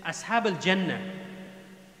says, Ashab al-Jannah.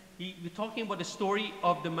 We're talking about the story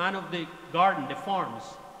of the man of the garden, the farms.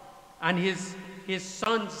 And his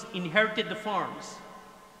sons inherited the farms.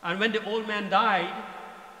 And when the old man died,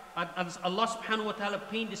 as Allah subhanahu wa ta'ala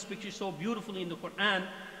painted this picture so beautifully in the Qur'an,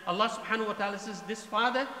 Allah subhanahu wa ta'ala says, this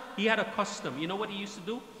father, he had a custom. You know what he used to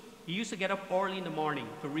do? He used to get up early in the morning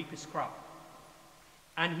to reap his crop.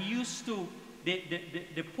 And he used to,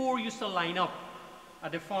 the poor used to line up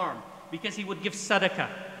at the farm because he would give sadaqah.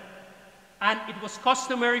 And it was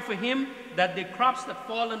customary for him that the crops that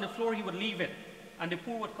fall on the floor, he would leave it. And the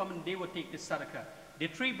poor would come and they would take the sadaqah. The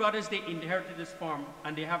 3 brothers, they inherited this farm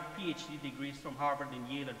and they have PhD degrees from Harvard and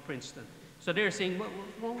Yale and Princeton. So they're saying, what's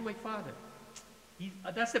wrong with my father?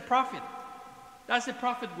 That's the prophet. That's the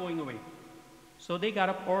prophet going away. So they got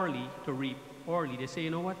up early to reap early. They say,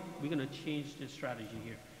 you know what? We're going to change the strategy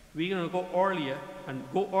here. We're going to go earlier and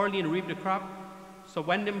go early and reap the crop. So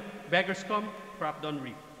when them beggars come, crop done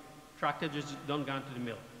reap. Tractor just done gone to the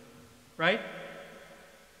mill. Right?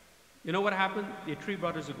 You know what happened? The 3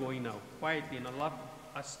 brothers are going now, quietly, and Allah,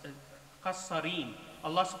 Qassarin.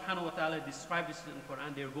 Allah subhanahu wa ta'ala described this in the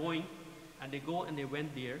Quran. They're going, and they go and they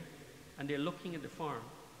went there, and they're looking at the farm,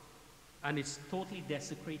 and it's totally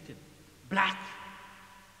desecrated, black.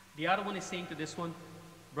 The other one is saying to this one,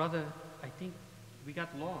 brother, I think we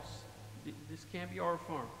got lost. This can't be our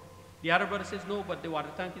farm. The other brother says, no, but the water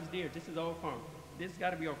tank is there. This is our farm. This got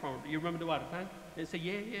to be our farm. You remember the water tank? They say,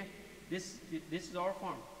 yeah, this is our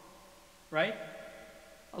farm. Right?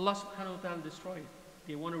 Allah subhanahu wa ta'ala destroyed.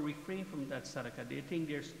 They want to refrain from that sadaqah. They think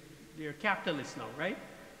they're capitalists now, right?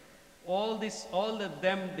 All of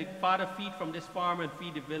them, the father feed from this farm and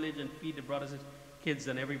feed the village and feed the brothers and kids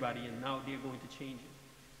and everybody, and now they're going to change it.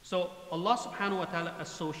 So Allah subhanahu wa ta'ala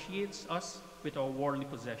associates us with our worldly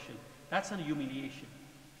possession. That's a humiliation.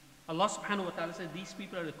 Allah subhanahu wa ta'ala says these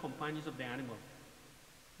people are the companions of the animal.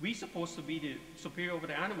 We're supposed to be the superior over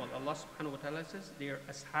the animal. Allah subhanahu wa ta'ala says they are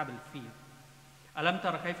ashab al-fil. Alam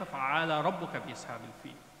tara kayfa fa'ala rabbuka bi ashab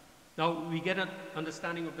al-fil. Now we get an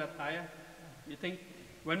understanding of that ayah. You think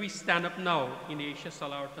when we stand up now in the Isha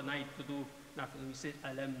Salah tonight to do nothing, we say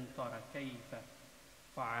Alam tara kayfa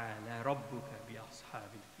fa'ala rabbuka bi ashab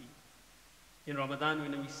al-fil. In Ramadan,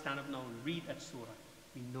 when we stand up now and read that surah,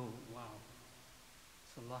 we know, wow,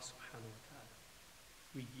 it's Allah subhanahu wa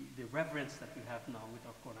ta'ala. The reverence that we have now with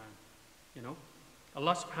our Quran, you know.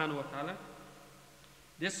 Allah subhanahu wa ta'ala,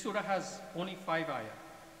 this surah has only 5 ayah.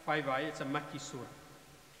 5 ayah, it's a Makki surah.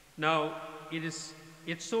 Now, it's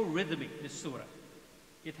so rhythmic, this surah.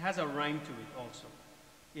 It has a rhyme to it also.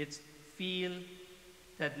 It's fil,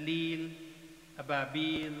 tadlil,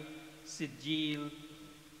 ababil, sijil,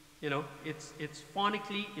 you know, it's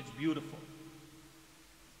phonically, it's beautiful.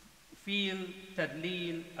 Fil,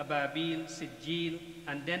 tadlil, ababil, sijil,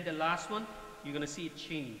 and then the last one, you're going to see it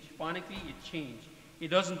change. Phonically, it changed. It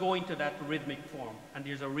doesn't go into that rhythmic form, and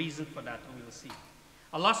there's a reason for that, we will see.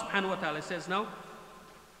 Allah subhanahu wa ta'ala says now,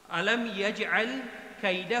 Alam yaj'al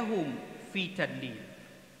kaydahum fi tadlil.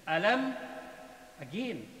 Alam,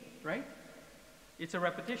 again, right? It's a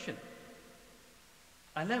repetition.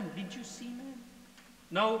 Alam, did you see, man?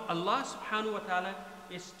 Now, Allah subhanahu wa ta'ala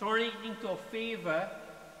is turning into a favor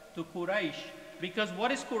to Quraysh, because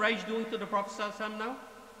what is Quraysh doing to the Prophet ﷺ now?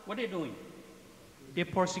 What are they doing? They're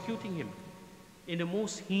persecuting him in the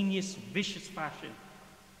most heinous, vicious fashion.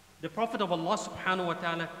 The Prophet of Allah subhanahu wa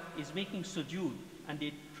ta'ala is making sujood, and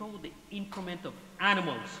they throw the increment of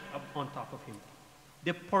animals up on top of him.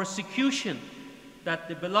 The persecution that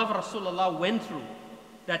the beloved Rasulullah went through,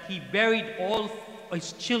 that he buried all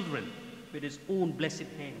his children with his own blessed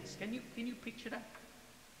hands. Can you picture that?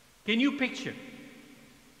 Can you picture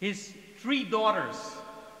his 3 daughters?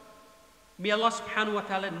 May Allah subhanahu wa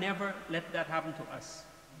ta'ala never let that happen to us,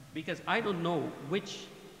 because I don't know which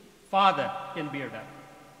father can bear that.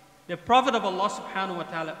 The Prophet of Allah subhanahu wa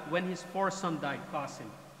ta'ala, when his 4th son died, Qasim,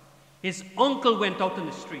 his uncle went out in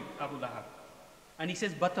the street, Abu Lahab, and he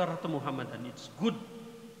says, Batarata Muhammadan, it's good.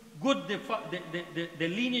 The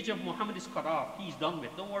lineage of Muhammad is cut off. He's done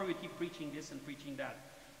with. Don't worry, we keep preaching this and preaching that.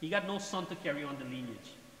 He got no son to carry on the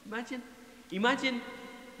lineage. Imagine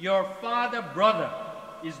your father, brother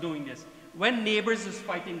is doing this. When neighbors is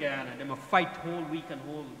fighting Guyana, they must fight whole week and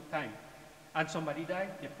whole time. And somebody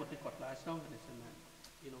died, they put the cutlass down and they say, man,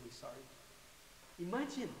 you know, we're sorry.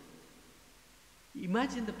 Imagine.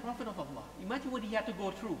 Imagine the Prophet of Allah. Imagine what he had to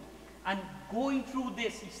go through. And going through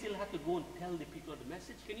this, he still had to go and tell the people the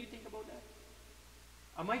message. Can you think about that?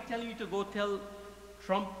 Am I telling you to go tell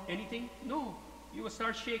Trump anything? No. You will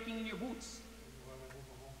start shaking in your boots.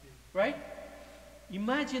 Right?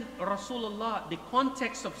 Imagine Rasulullah, the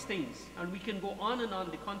context of things. And we can go on and on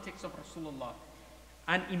the context of Rasulullah.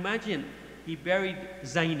 And imagine he buried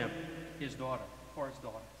Zainab, his daughter, first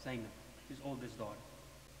daughter, Zainab, his oldest daughter.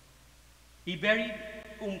 He buried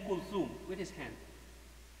Kulthum with his hand.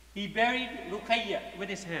 He buried Ruqayya with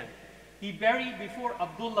his hand. He buried before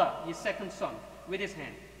Abdullah, his second son, with his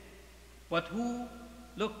hand. But who,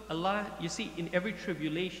 look, Allah, you see, in every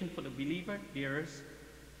tribulation for the believer, there is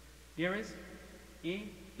a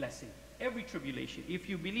blessing. Every tribulation. If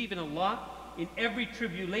you believe in Allah, in every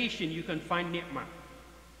tribulation you can find ni'mah.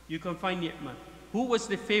 You can find ni'mah. Who was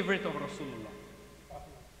the favorite of Rasulullah?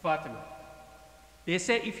 Fatima. They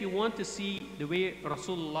said if you want to see the way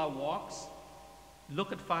Rasulullah walks,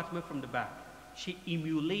 look at Fatima from the back. She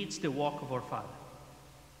emulates the walk of her father.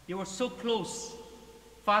 They were so close,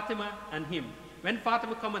 Fatima and him. When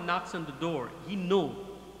Fatima comes and knocks on the door,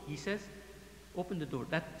 he says, open the door.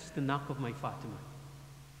 That's the knock of my Fatima.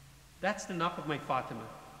 That's the knock of my Fatima.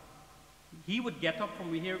 He would get up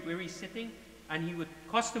from here where he's sitting, and he would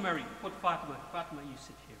customary put Fatima, you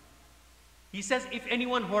sit here. He says, if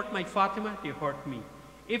anyone hurt my Fatima, they hurt me.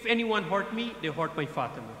 If anyone hurt me, they hurt my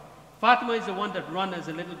Fatima. Fatima is the one that ran as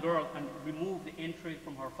a little girl and removed the entrail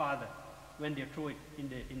from her father when they threw it in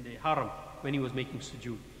the haram, when he was making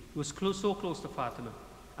sujood. He was so close to Fatima.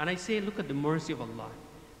 And I say, look at the mercy of Allah.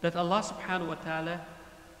 That Allah subhanahu wa ta'ala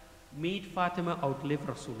made Fatima outlive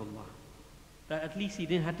Rasulullah. That at least he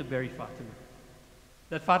didn't have to bury Fatima.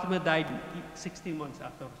 That Fatima died 16 months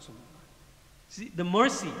after Rasulullah. See, the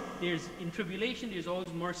mercy, in tribulation, there's always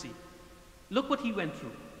mercy. Look what he went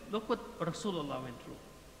through. Look what Rasulullah went through.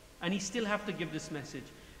 And he still have to give this message.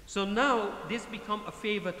 So now, this become a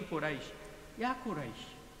favor to Quraysh. Ya Quraysh,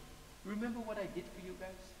 remember what I did for you guys?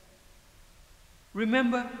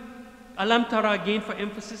 Remember, Alam Tara again for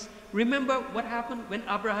emphasis. Remember what happened when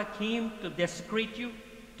Abraha came to desecrate you,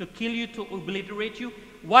 to kill you, to obliterate you,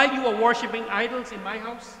 while you were worshipping idols in my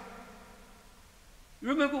house?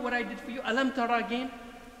 Remember what I did for you? Alam Tara again.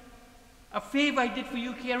 A favor I did for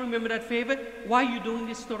you. Can't remember that favor? Why are you doing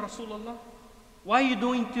this to Rasulullah? Why are you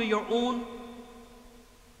doing to your own?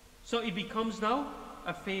 So it becomes now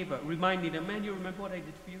a favor, reminding them, man, you remember what I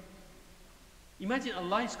did for you? Imagine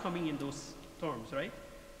Allah is coming in those terms, right?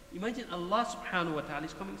 Imagine Allah subhanahu wa ta'ala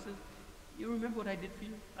is coming and says, you remember what I did for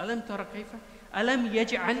you? Alam tara kaifa? Alam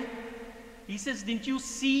yaj'al? He says, didn't you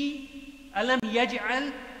see? Alam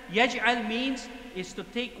yaj'al? Yaj'al means is to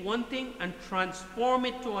take one thing and transform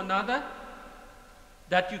it to another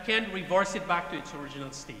that you can't reverse it back to its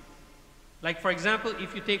original state. Like for example,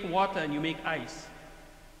 if you take water and you make ice,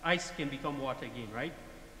 ice can become water again, right?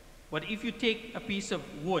 But if you take a piece of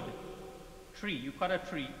wood, tree, you cut a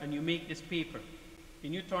tree and you make this paper,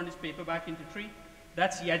 and you turn this paper back into tree,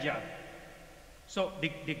 that's yaj'al. So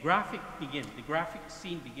the graphic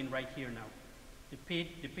scene begin right here now.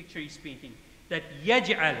 The picture he's painting, that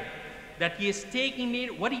yaj'al, that he is taking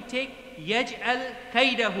it, what he take? Yaj'al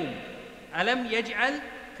kaidahum. Alam yaj'al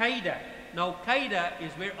kaida. Now kaida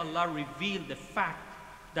is where Allah revealed the fact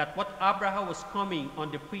that what Abraha was coming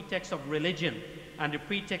on the pretext of religion and the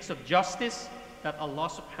pretext of justice, that Allah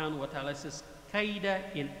subhanahu wa ta'ala says, kaida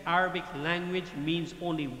in Arabic language means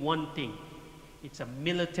only one thing. It's a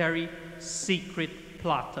military secret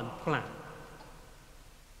plot and plan.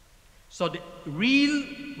 So the real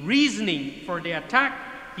reasoning for the attack,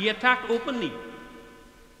 he attacked openly.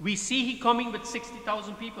 We see he coming with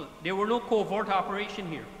 60,000 people. There were no covert operation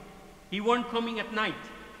here. He weren't coming at night.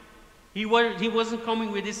 He wasn't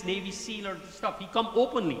coming with his Navy SEAL or stuff. He come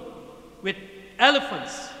openly with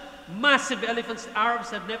elephants, massive elephants. Arabs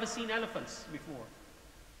have never seen elephants before.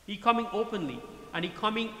 He coming openly, and he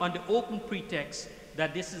coming on the open pretext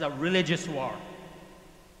that this is a religious war.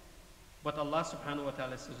 But Allah subhanahu wa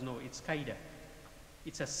ta'ala says, no, it's qaida.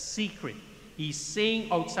 It's a secret. He's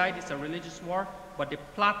saying outside it's a religious war, but the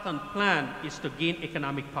plot and plan is to gain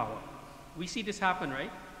economic power. We see this happen,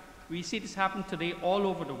 right? We see this happen today all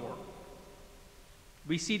over the world.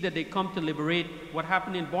 We see that they come to liberate what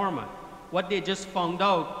happened in Burma. What they just found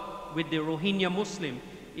out with the Rohingya Muslim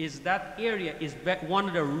is that area is one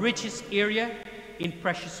of the richest area in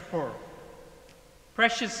precious pearl.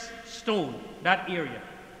 Precious stone, that area.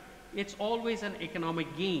 It's always an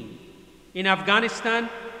economic gain. In Afghanistan,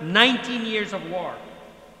 19 years of war.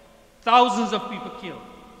 Thousands of people killed.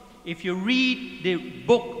 If you read the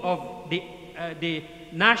book of the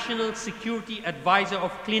National Security Advisor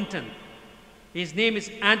of Clinton, His name is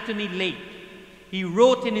Anthony Lake. He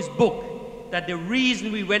wrote in his book that the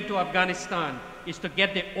reason we went to Afghanistan is to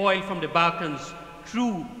get the oil from the Balkans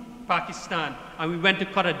through Pakistan, and we went to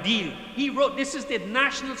cut a deal. He wrote, this is the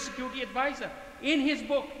National Security Advisor in his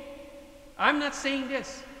book. I'm not saying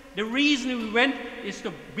this. The reason we went is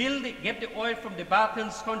to get the oil from the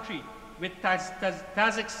Balkans country with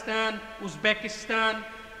Kazakhstan, Uzbekistan,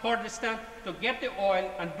 Kurdistan, to get the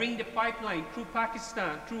oil and bring the pipeline through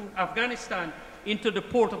Pakistan, through Afghanistan, into the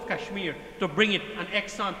port of Kashmir, to bring it, and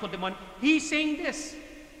Exxon put the money. He's saying this.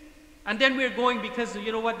 And then we're going because,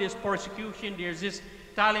 you know what, there's persecution, there's this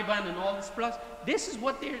Taliban and all this plus. This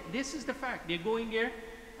is the fact. They're going there,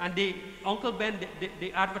 and Uncle Ben,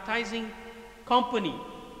 the advertising company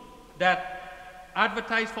that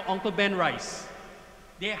advertised for Uncle Ben Rice,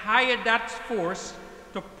 they hired that force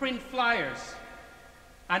to print flyers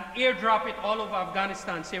and airdrop it all over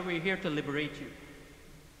Afghanistan, say we're here to liberate you.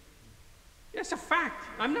 It's a fact.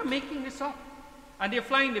 I'm not making this up. And they're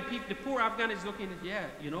flying the people, the poor Afghan is looking at, yeah,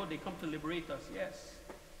 you know, they come to liberate us, yes.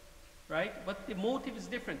 Right? But the motive is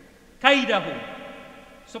different. Kaidahum.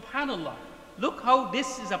 Subhanallah. Look how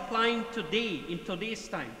this is applying today, in today's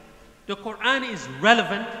time. The Quran is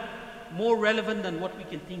relevant, more relevant than what we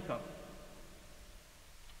can think of.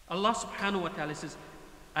 Allah subhanahu wa ta'ala says,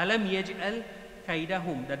 Alam yaj'al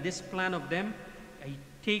kaidahum, that this plan of them, He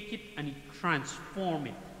take it and He transform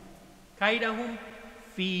it. Kaidahum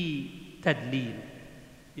fi tadlil.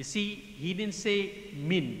 You see, He didn't say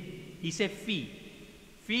min, He said fi.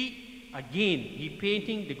 Fi, again, He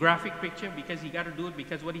painting the graphic picture because He got to do it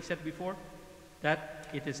because what He said before, that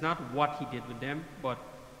it is not what He did with them, but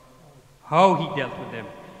how He dealt with them.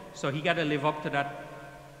 So He got to live up to that,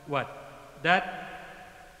 what? That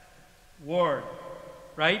word,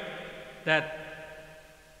 right? That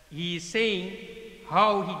He is saying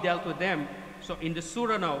how He dealt with them. So in the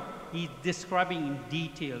surah now, He's describing in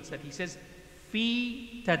details that He says,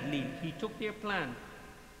 fi tadlil. He took their plan,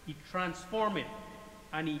 He transformed it.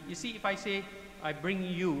 And you see, if I say, if I bring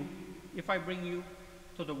you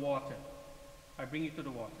to the water, I bring you to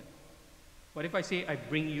the water. But if I say, I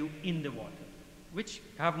bring you in the water, which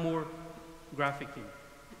have more graphic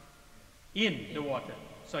in the water.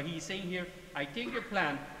 So He's saying here, I take your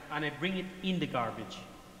plan and I bring it in the garbage.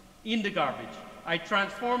 In the garbage. I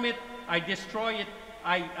transform it, I destroy it,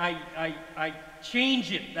 I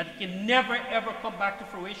change it, that it can never ever come back to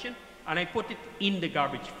fruition, and I put it in the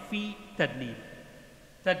garbage. Fi tadlil.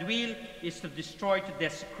 Tadwil is to destroy, to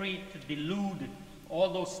desecrate, to delude, all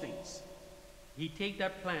those things. He take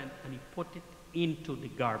that plan and He put it into the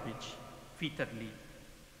garbage. Fi tadlil.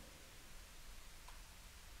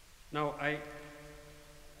 Now I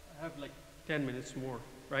have like 10 minutes more,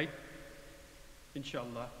 right?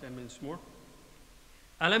 Inshallah, 10 minutes more.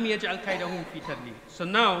 Alam yaj'al kaidahum fi tadlil. So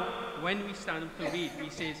now, when we stand up to read, He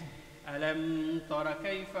says, Alam tara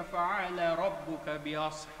kayfa fa'ala rabbuka bi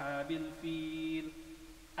ashabil fil.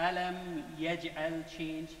 Alam yaj'al,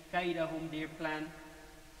 change, kaidahum, their plan,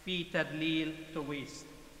 fi tadlil, to waste.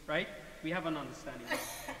 Right? We have an understanding.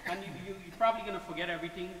 And you're probably going to forget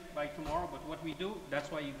everything by tomorrow, but what we do,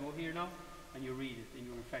 that's why you go here now, and you read it, and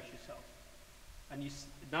you refresh yourself. And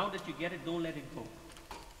now that you get it, don't let it go.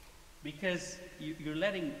 Because you're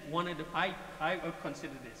letting one of the, I would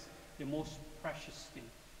consider this the most precious thing.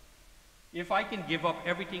 If I can give up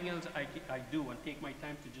everything else I do and take my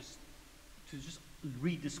time to just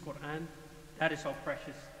read this Quran, that is how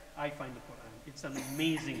precious I find the Quran. It's an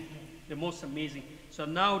amazing, the most amazing. So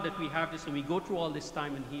now that we have this and we go through all this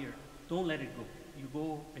time in here, don't let it go. You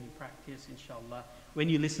go and you practice, inshallah. When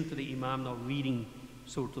you listen to the Imam now reading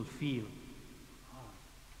Surah Al-Fil,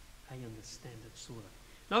 I understand that surah.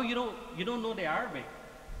 Now you don't know the Arabic,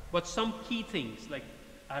 but some key things like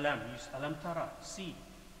alam, alam tara, see,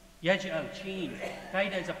 yaj'al, change,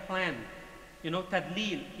 qaida is a plan,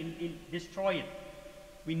 tadlil, in destroy it.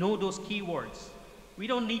 We know those key words. We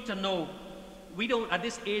don't need to know. We don't at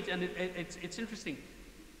this age, and it's interesting.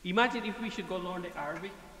 Imagine if we should go learn the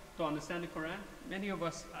Arabic to understand the Quran. Many of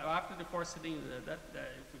us after the first sitting,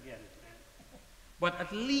 forget it, man. But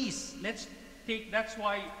at least let's take. That's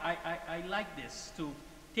why I like this, to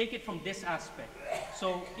take it from this aspect.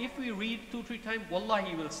 So if we read 2-3 times,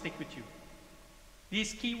 wallahi, will stick with you.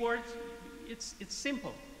 These keywords, it's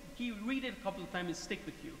simple. You read it a couple of times, it stick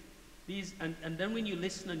with you. These and then when you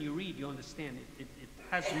listen and you read, you understand it. It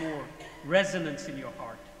has more resonance in your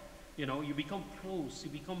heart. You become close.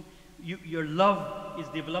 Your love is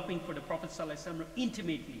developing for the Prophet ﷺ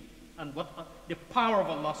intimately, and what the power of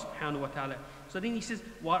Allah subhanahu wa ta'ala. So then He says,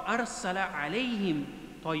 وَأَرْسَلَ عَلَيْهِمْ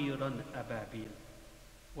طَيْرًا أَبَابِيلَ.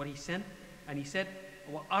 What He sent, and He said,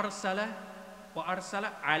 وَأَرْسَلَ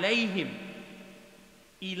عَلَيْهِمْ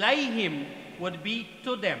Ilayhim would be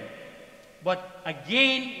to them. But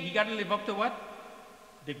again, he got to live up to what?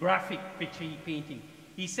 The graphic picture he painting.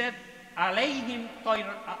 He said, alayhim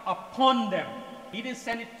tayran, upon them. He didn't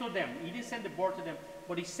send it to them. He didn't send the board to them,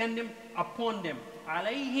 but he sent them upon them.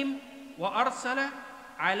 Alayhim wa arsala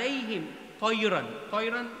alayhim tayran.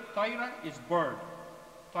 Tayra is bird.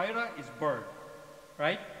 Tayra is bird.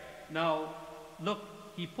 Right? Now, look,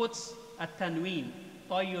 he puts a tanween,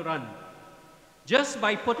 tayran. Just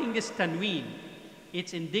by putting this tanween,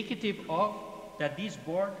 it's indicative of that these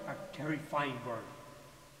birds are terrifying birds.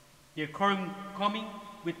 They're coming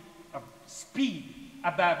with a speed.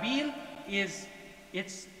 Ababil is,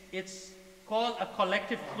 it's called a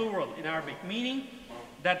collective plural in Arabic, meaning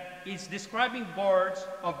that it's describing birds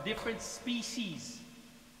of different species.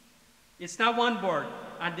 It's not one bird.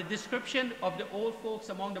 And the description of the old folks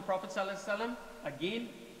among the Prophet ﷺ, again,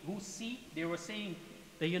 who see, they were saying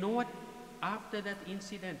that, you know what? After that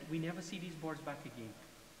incident, we never see these birds back again.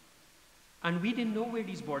 And we didn't know where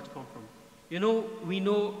these birds come from. You know, we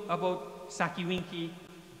know about Sakiwinki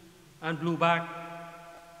and Blueback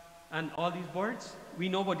and all these birds. We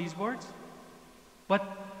know about these birds. But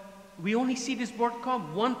we only see this bird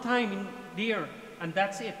come one time in there, and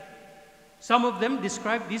that's it. Some of them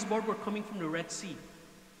describe these birds were coming from the Red Sea.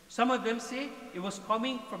 Some of them say it was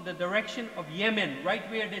coming from the direction of Yemen, right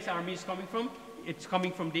where this army is coming from. It's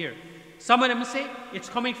coming from there. Some of them say it's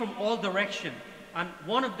coming from all directions. And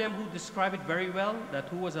one of them who described it very well, that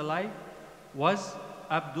who was alive, was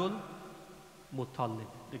Abdul Muttalib,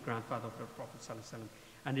 the grandfather of the Prophet ﷺ.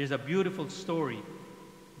 And there's a beautiful story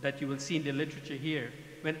that you will see in the literature here,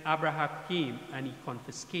 when Abraham came and he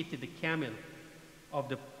confiscated the camel of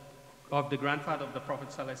the grandfather of the Prophet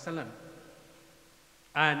ﷺ.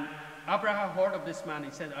 And Abraham heard of this man.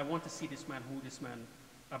 He said, I want to see this man, who this man,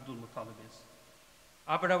 Abdul Muttalib is.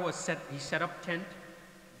 Abraham he set up tent,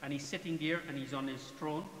 and he's sitting there, and he's on his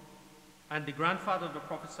throne. And the grandfather of the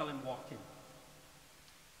Prophet ﷺ walked in.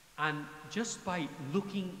 And just by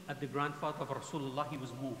looking at the grandfather of Rasulullah, he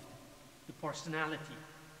was moved. The personality,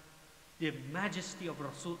 the majesty of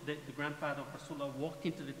Rasul, the grandfather of Rasulullah walked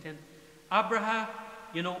into the tent. Abraham,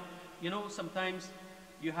 you know, sometimes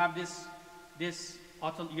you have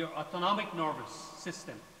your autonomic nervous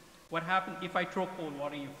system. What happened if I throw cold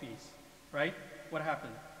water in your face, right? What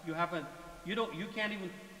happened? You can't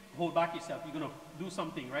even hold back yourself. You're gonna do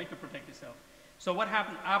something, right, to protect yourself. So what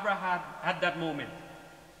happened? Abraham had that moment.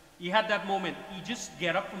 He had that moment. He just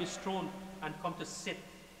get up from his throne and come to sit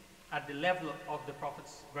at the level of the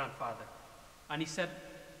Prophet's grandfather. And he said,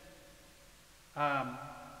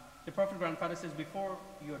 the Prophet grandfather says, before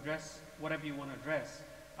you address whatever you want to address,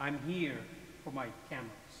 I'm here for my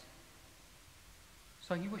camels.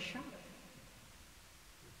 So he was shocked.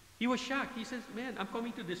 He was shocked. He says, man, I'm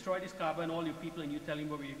coming to destroy this Kaaba and all your people, and you tell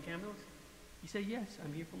him over your camels? He said, yes,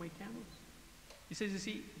 I'm here for my camels. He says, you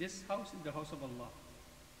see, this house is the house of Allah.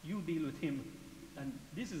 You deal with him, and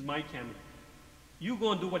this is my camel. You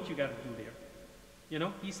go and do what you got to do there. You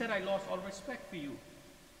know, he said, I lost all respect for you.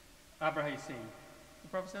 Abraham is saying, the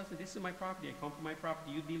Prophet says, this is my property. I come from my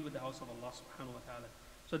property. You deal with the house of Allah subhanahu wa ta'ala.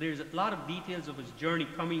 So there's a lot of details of his journey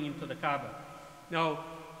coming into the Kaaba. Now,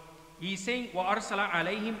 he's saying, وَأَرْسَلَ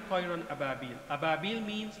عَلَيْهِمْ طَيْرًا أَبَابِيلَ. Ababil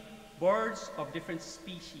means birds of different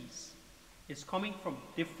species. It's coming from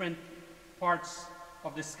different parts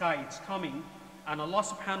of the sky. It's coming. And Allah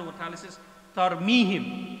subhanahu wa ta'ala says,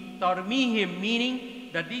 Tarmihim. Tarmihim meaning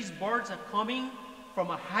that these birds are coming from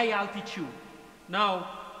a high altitude. Now,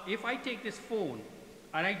 if I take this phone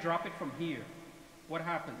and I drop it from here, what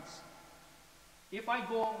happens? If I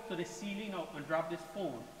go to the ceiling now and drop this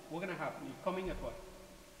phone, what's going to happen? It's coming at what?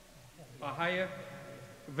 A higher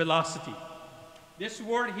velocity. This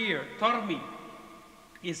word here, tarmi,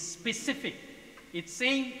 is specific. It's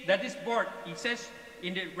saying that this bird, it says,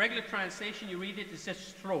 in the regular translation, you read it, it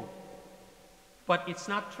says throw. But it's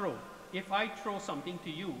not throw. If I throw something to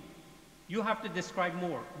you, you have to describe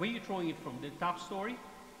more. Where are you throwing it from? The top story?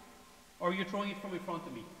 Or are you throwing it from in front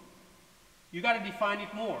of me? You got to define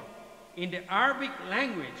it more. In the Arabic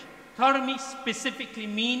language, tarmi specifically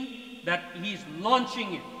mean that he's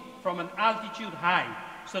launching it from an altitude high.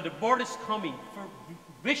 So the bird is coming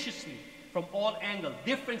viciously from all angles,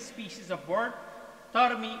 different species of bird.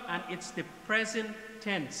 Tarmi, and it's the present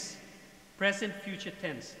tense, present future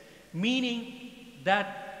tense, meaning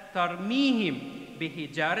that tarmihim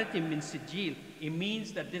bihijaratin min sijil. It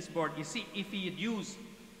means that this bird, you see, if he had used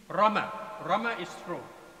rama is throw,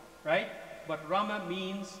 right? But rama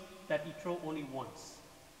means that he throw only once.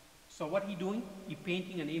 So what he doing? He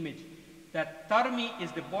painting an image that tarmi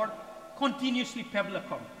is the bird continuously pebble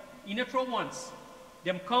come. He not throw once.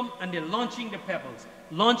 Them come and they're launching the pebbles,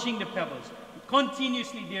 launching the pebbles.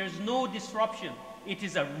 Continuously, there's no disruption. It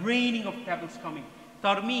is a raining of pebbles coming.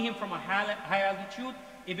 Tarmihim from a high altitude.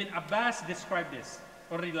 Ibn Abbas described this.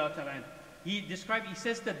 He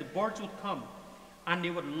says that the birds would come and they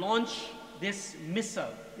would launch this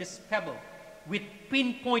missile, this pebble, with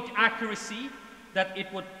pinpoint accuracy that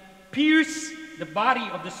it would pierce the body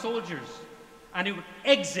of the soldiers and it would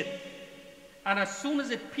exit. And as soon as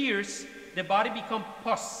it pierces, the body becomes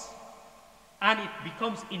pus and it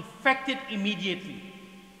becomes infected immediately.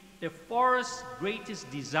 The first greatest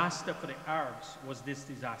disaster for the Arabs was this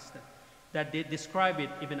disaster. That they describe it,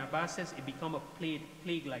 Ibn Abbas says, it became a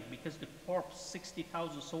plague-like because the corpse,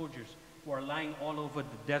 60,000 soldiers, were lying all over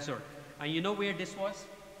the desert. And you know where this was?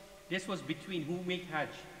 This was between, who make Hajj?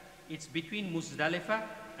 It's between Muzdalifah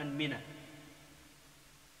and Mina.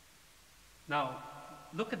 Now,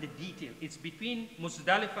 look at the detail. It's between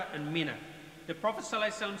Muzdalifah and Mina. The Prophet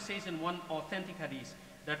ﷺ says in one authentic hadith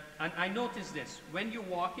that, and I noticed this, when you're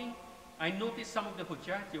walking, I noticed some of the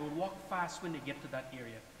Hujjah, they will walk fast when they get to that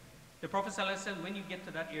area. The Prophet ﷺ, when you get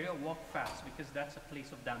to that area, walk fast because that's a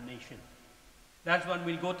place of damnation. That's when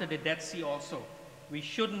we go to the Dead Sea also. We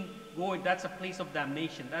shouldn't go, that's a place of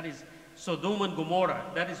damnation. That is Sodom and Gomorrah.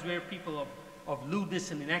 That is where people of lewdness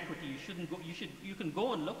and inequity, you shouldn't go, you can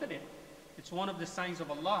go and look at it. It's one of the signs of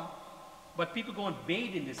Allah. But people go and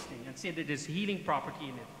bathe in this thing and say that there's healing property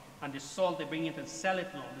in it. And the salt, they bring it and sell it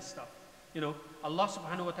and all this stuff. You know, Allah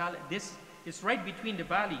subhanahu wa ta'ala, this is right between the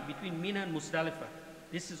valley, between Mina and Muzdalifah.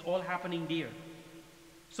 This is all happening there.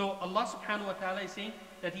 So Allah subhanahu wa ta'ala is saying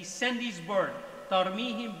that He sent these birds,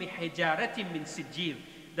 tarmihim bihijaratin min sijil.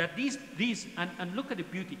 That these and look at the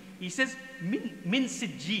beauty. He says min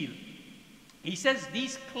sijil. He says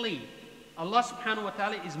these clay. Allah subhanahu wa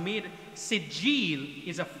ta'ala is made, sijil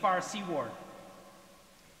is a Farsi word.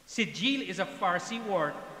 Sijil is a Farsi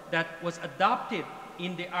word that was adopted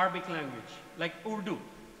in the Arabic language, like Urdu.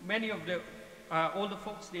 Many of the older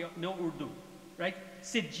folks, they know Urdu, right?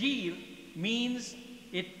 Sijil means,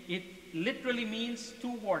 it literally means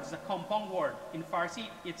two words, a compound word. In Farsi,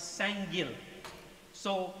 it's sangil.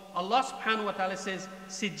 So Allah subhanahu wa ta'ala says,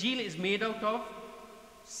 sijil is made out of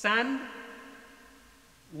sand,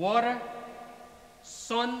 water,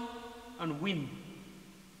 sun, and wind.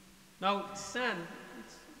 Now, sand,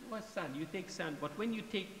 what's sand? You take sand, but when you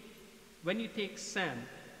take sand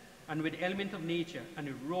and with element of nature and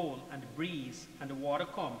it roll and the breeze and the water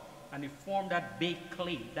come and it form that baked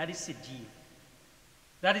clay, that is sijil.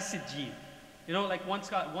 That is sijil. You know, like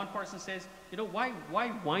one person says, you know, why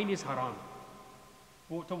wine is haram?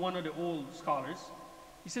 To one of the old scholars,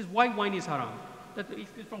 he says, why wine is haram? That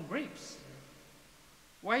it's from grapes.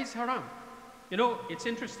 Why is haram? You know, it's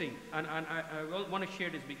interesting, and I want to share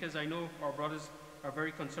this because I know our brothers are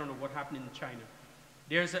very concerned of what happened in China.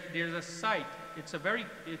 There's a site. It's a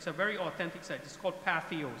very authentic site. It's called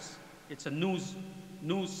Pathos. It's a news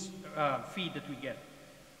feed that we get.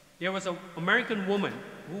 There was an American woman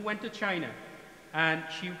who went to China, and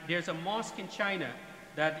there's a mosque in China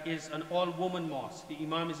that is an all-woman mosque. The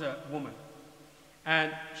imam is a woman,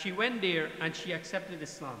 and she went there and she accepted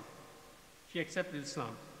Islam. She accepted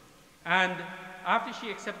Islam. And after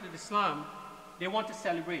she accepted Islam, they want to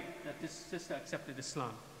celebrate that this sister accepted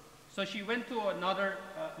Islam. So she went to another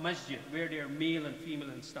masjid where they're male and female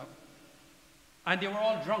and stuff. And they were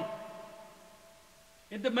all drunk.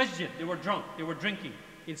 In the masjid, they were drunk. They were drinking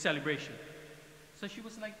in celebration. So she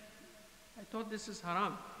was like, I thought this is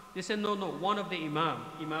haram. They said, no, one of the Imam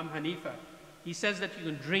Hanifa, he says that you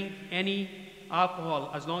can drink any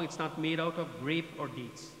alcohol as long as it's not made out of grape or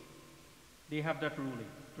dates. They have that ruling,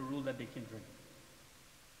 to rule that they can drink.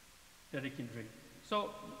 That they can drink. So,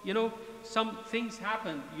 you know, some things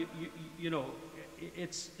happen, you know,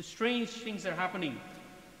 it's strange things are happening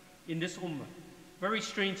in this ummah. Very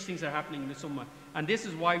strange things are happening in this ummah. And this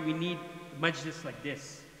is why we need majlis like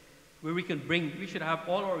this, where we should have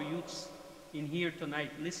all our youths in here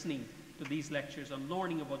tonight listening to these lectures and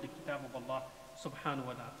learning about the kitab of Allah subhanahu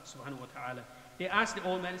wa ta'ala. They asked the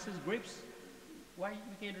old man, he says, grapes, why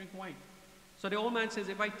you can't drink wine? So the old man says,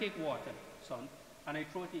 if I take water, son, and I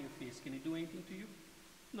throw it in your face, can it do anything to you?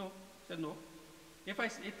 No. He said, no. If I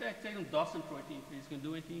take some dust and throw it in your face, can it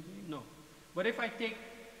do anything to you? No. But if I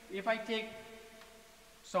take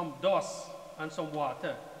some dust and some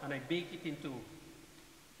water and I bake it into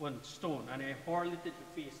one stone and I hurl it at your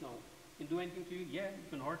face now, can it do anything to you? Yeah, it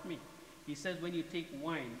can hurt me. He says when you take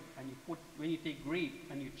wine and when you take grape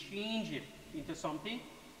and you change it into something,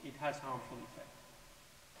 it has harmful effect.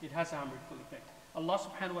 It has a harmful effect. Allah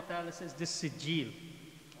subhanahu wa ta'ala says this sijil,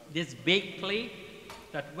 this baked clay,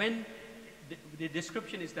 that when the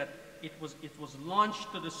description is that it was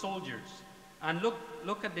launched to the soldiers. And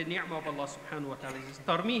look at the ni'mah of Allah subhanahu wa ta'ala. It says,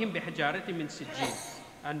 تَرْمِيهِمْ بِحِجَارَةٍ مِّن سِجِّيلٍ.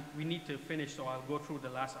 And we need to finish, so I'll go through the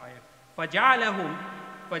last ayah. فَجَعَلَهُمْ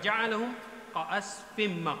كَأَسْفٍ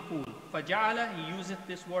مَّأْكُولٍ. فَجَعَلَ, he used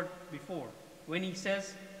this word before. When he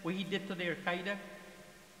says, what he did to their qaida,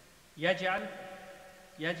 يَجْعَل,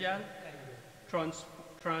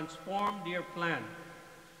 transform their plan.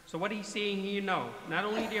 So what he's saying here now, not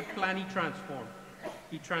only their plan he transformed,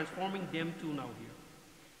 he's transforming them too now here.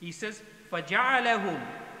 He says, فَجَعَلَهُمْ,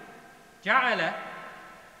 جَعَلَ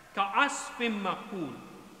كَأَسْفٍ مَّأْكُولٍ.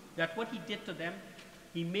 That what he did to them,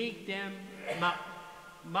 he made them,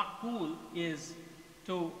 ma'kul is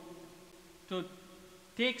to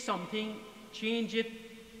take something, change it,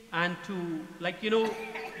 and to, like, you know,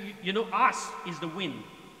 us is the wind.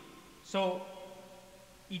 So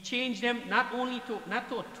he changed them not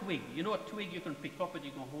to a twig. You know, a twig you can pick up and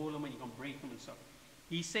you can hold them and you can break them and stuff.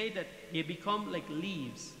 He said that they become like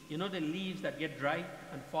leaves. You know the leaves that get dry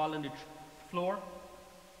and fall on the floor?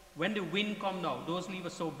 When the wind comes now, those leaves are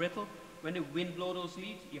so brittle, when the wind blows those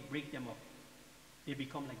leaves, you break them up. They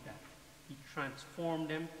become like that. He transformed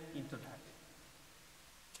them into that.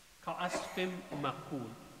 Ka'asfim makul.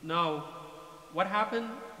 Now, what happened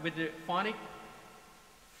with the phonic?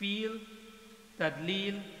 Fil,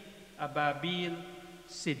 tadlil, ababil,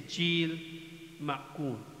 sijil,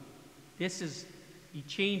 makun. This is, he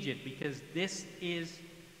changed it because this is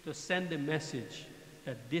to send a message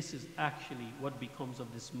that this is actually what becomes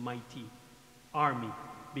of this mighty army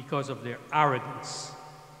because of their arrogance.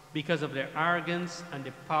 Because of their arrogance and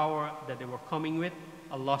the power that they were coming with,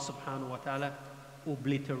 Allah subhanahu wa ta'ala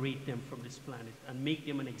obliterate them from this planet and make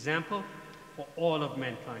them an example for all of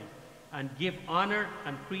mankind. And give honor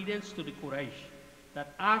and credence to the Quraysh.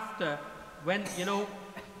 That after, when, you know,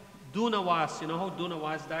 Dunawas, you know how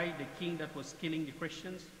Dunawas died, the king that was killing the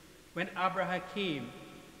Christians? When Abraha came,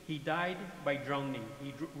 he died by drowning.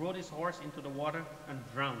 He rode his horse into the water and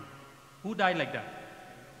drowned. Who died like that?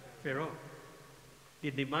 Pharaoh.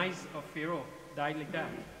 The demise of Pharaoh died like that.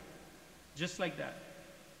 Just like that.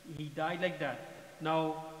 He died like that.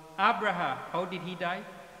 Now, Abraha, how did he die?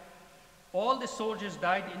 All the soldiers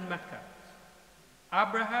died in Mecca.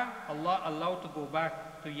 Abraha, Allah allowed to go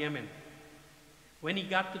back to Yemen. When he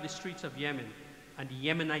got to the streets of Yemen, and the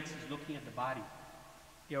Yemenites is looking at the body,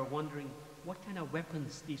 they are wondering, what kind of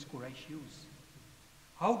weapons these Quraysh use?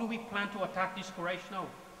 How do we plan to attack these Quraysh now?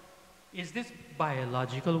 Is this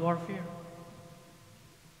biological warfare?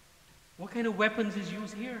 What kind of weapons is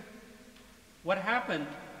used here? What happened?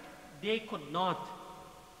 They could not.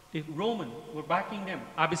 The Romans were backing them.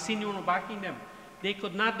 Abyssinians were backing them. They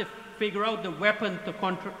could not figure out the weapon to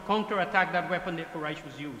counterattack that weapon that Quraysh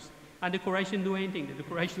was used. And the Quraysh didn't do anything. Did the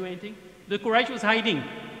Quraysh do anything? The Quraysh was hiding.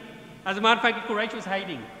 As a matter of fact, the Quraysh was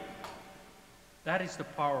hiding. That is the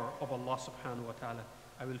power of Allah subhanahu wa ta'ala.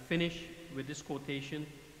 I will finish with this quotation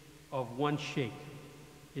of one sheikh.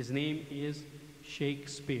 His name is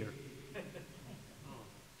Shakespeare.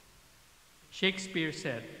 Shakespeare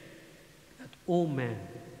said that, oh man,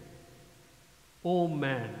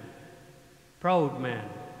 proud man,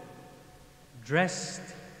 dressed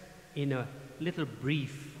in a little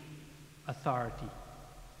brief authority,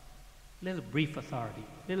 little brief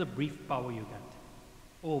power you got.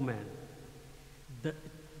 Oh man,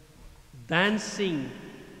 dancing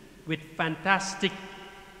with fantastic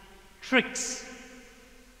tricks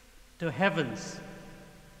to heavens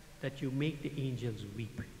that you make the angels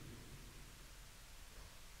weep.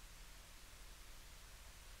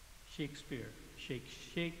 Shakespeare,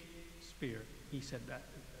 he said that,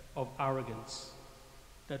 of arrogance,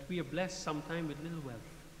 that we are blessed sometime with little wealth.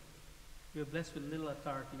 We are blessed with little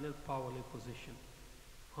authority, little power, little position.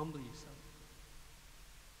 Humble yourself.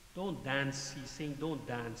 Don't dance, he's saying, don't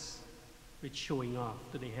dance with showing off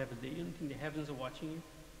to the heavens. You don't think the heavens are watching you?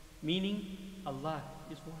 Meaning, Allah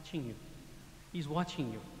is watching you. He's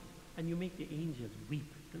watching you. And you make the angels weep.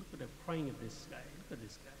 Look at them crying at this guy. Look at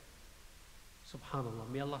this guy. Subhanallah.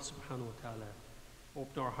 May Allah subhanahu wa ta'ala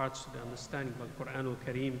open our hearts to the understanding of Qur'an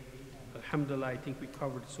al-Kareem. Alhamdulillah, I think we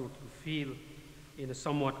covered Surah Al-Fil in a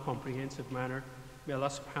somewhat comprehensive manner. May Allah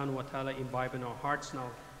subhanahu wa ta'ala imbibe in our hearts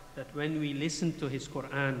now that when we listen to His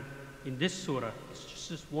Qur'an in this surah, it's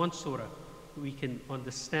just one surah, we can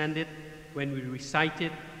understand it. When we recite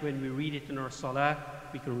it, when we read it in our salah,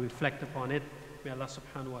 we can reflect upon it. May Allah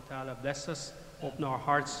subhanahu wa ta'ala bless us, open our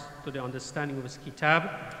hearts to the understanding of His kitab,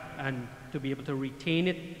 and to be able to retain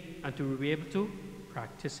it, and to be able to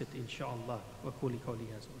practice it, inshaAllah. Wa quli qawli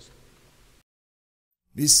hadha wa astaghfirullah.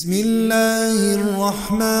 بسم الله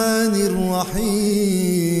الرحمن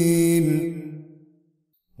الرحيم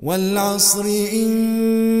والعصر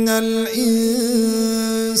إن الإنسان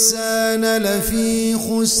لفي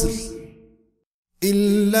خسر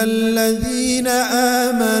إلا الذين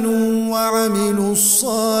آمنوا وعملوا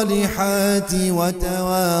الصالحات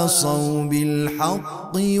وتواصوا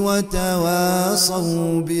بالحق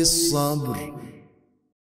وتواصوا بالصبر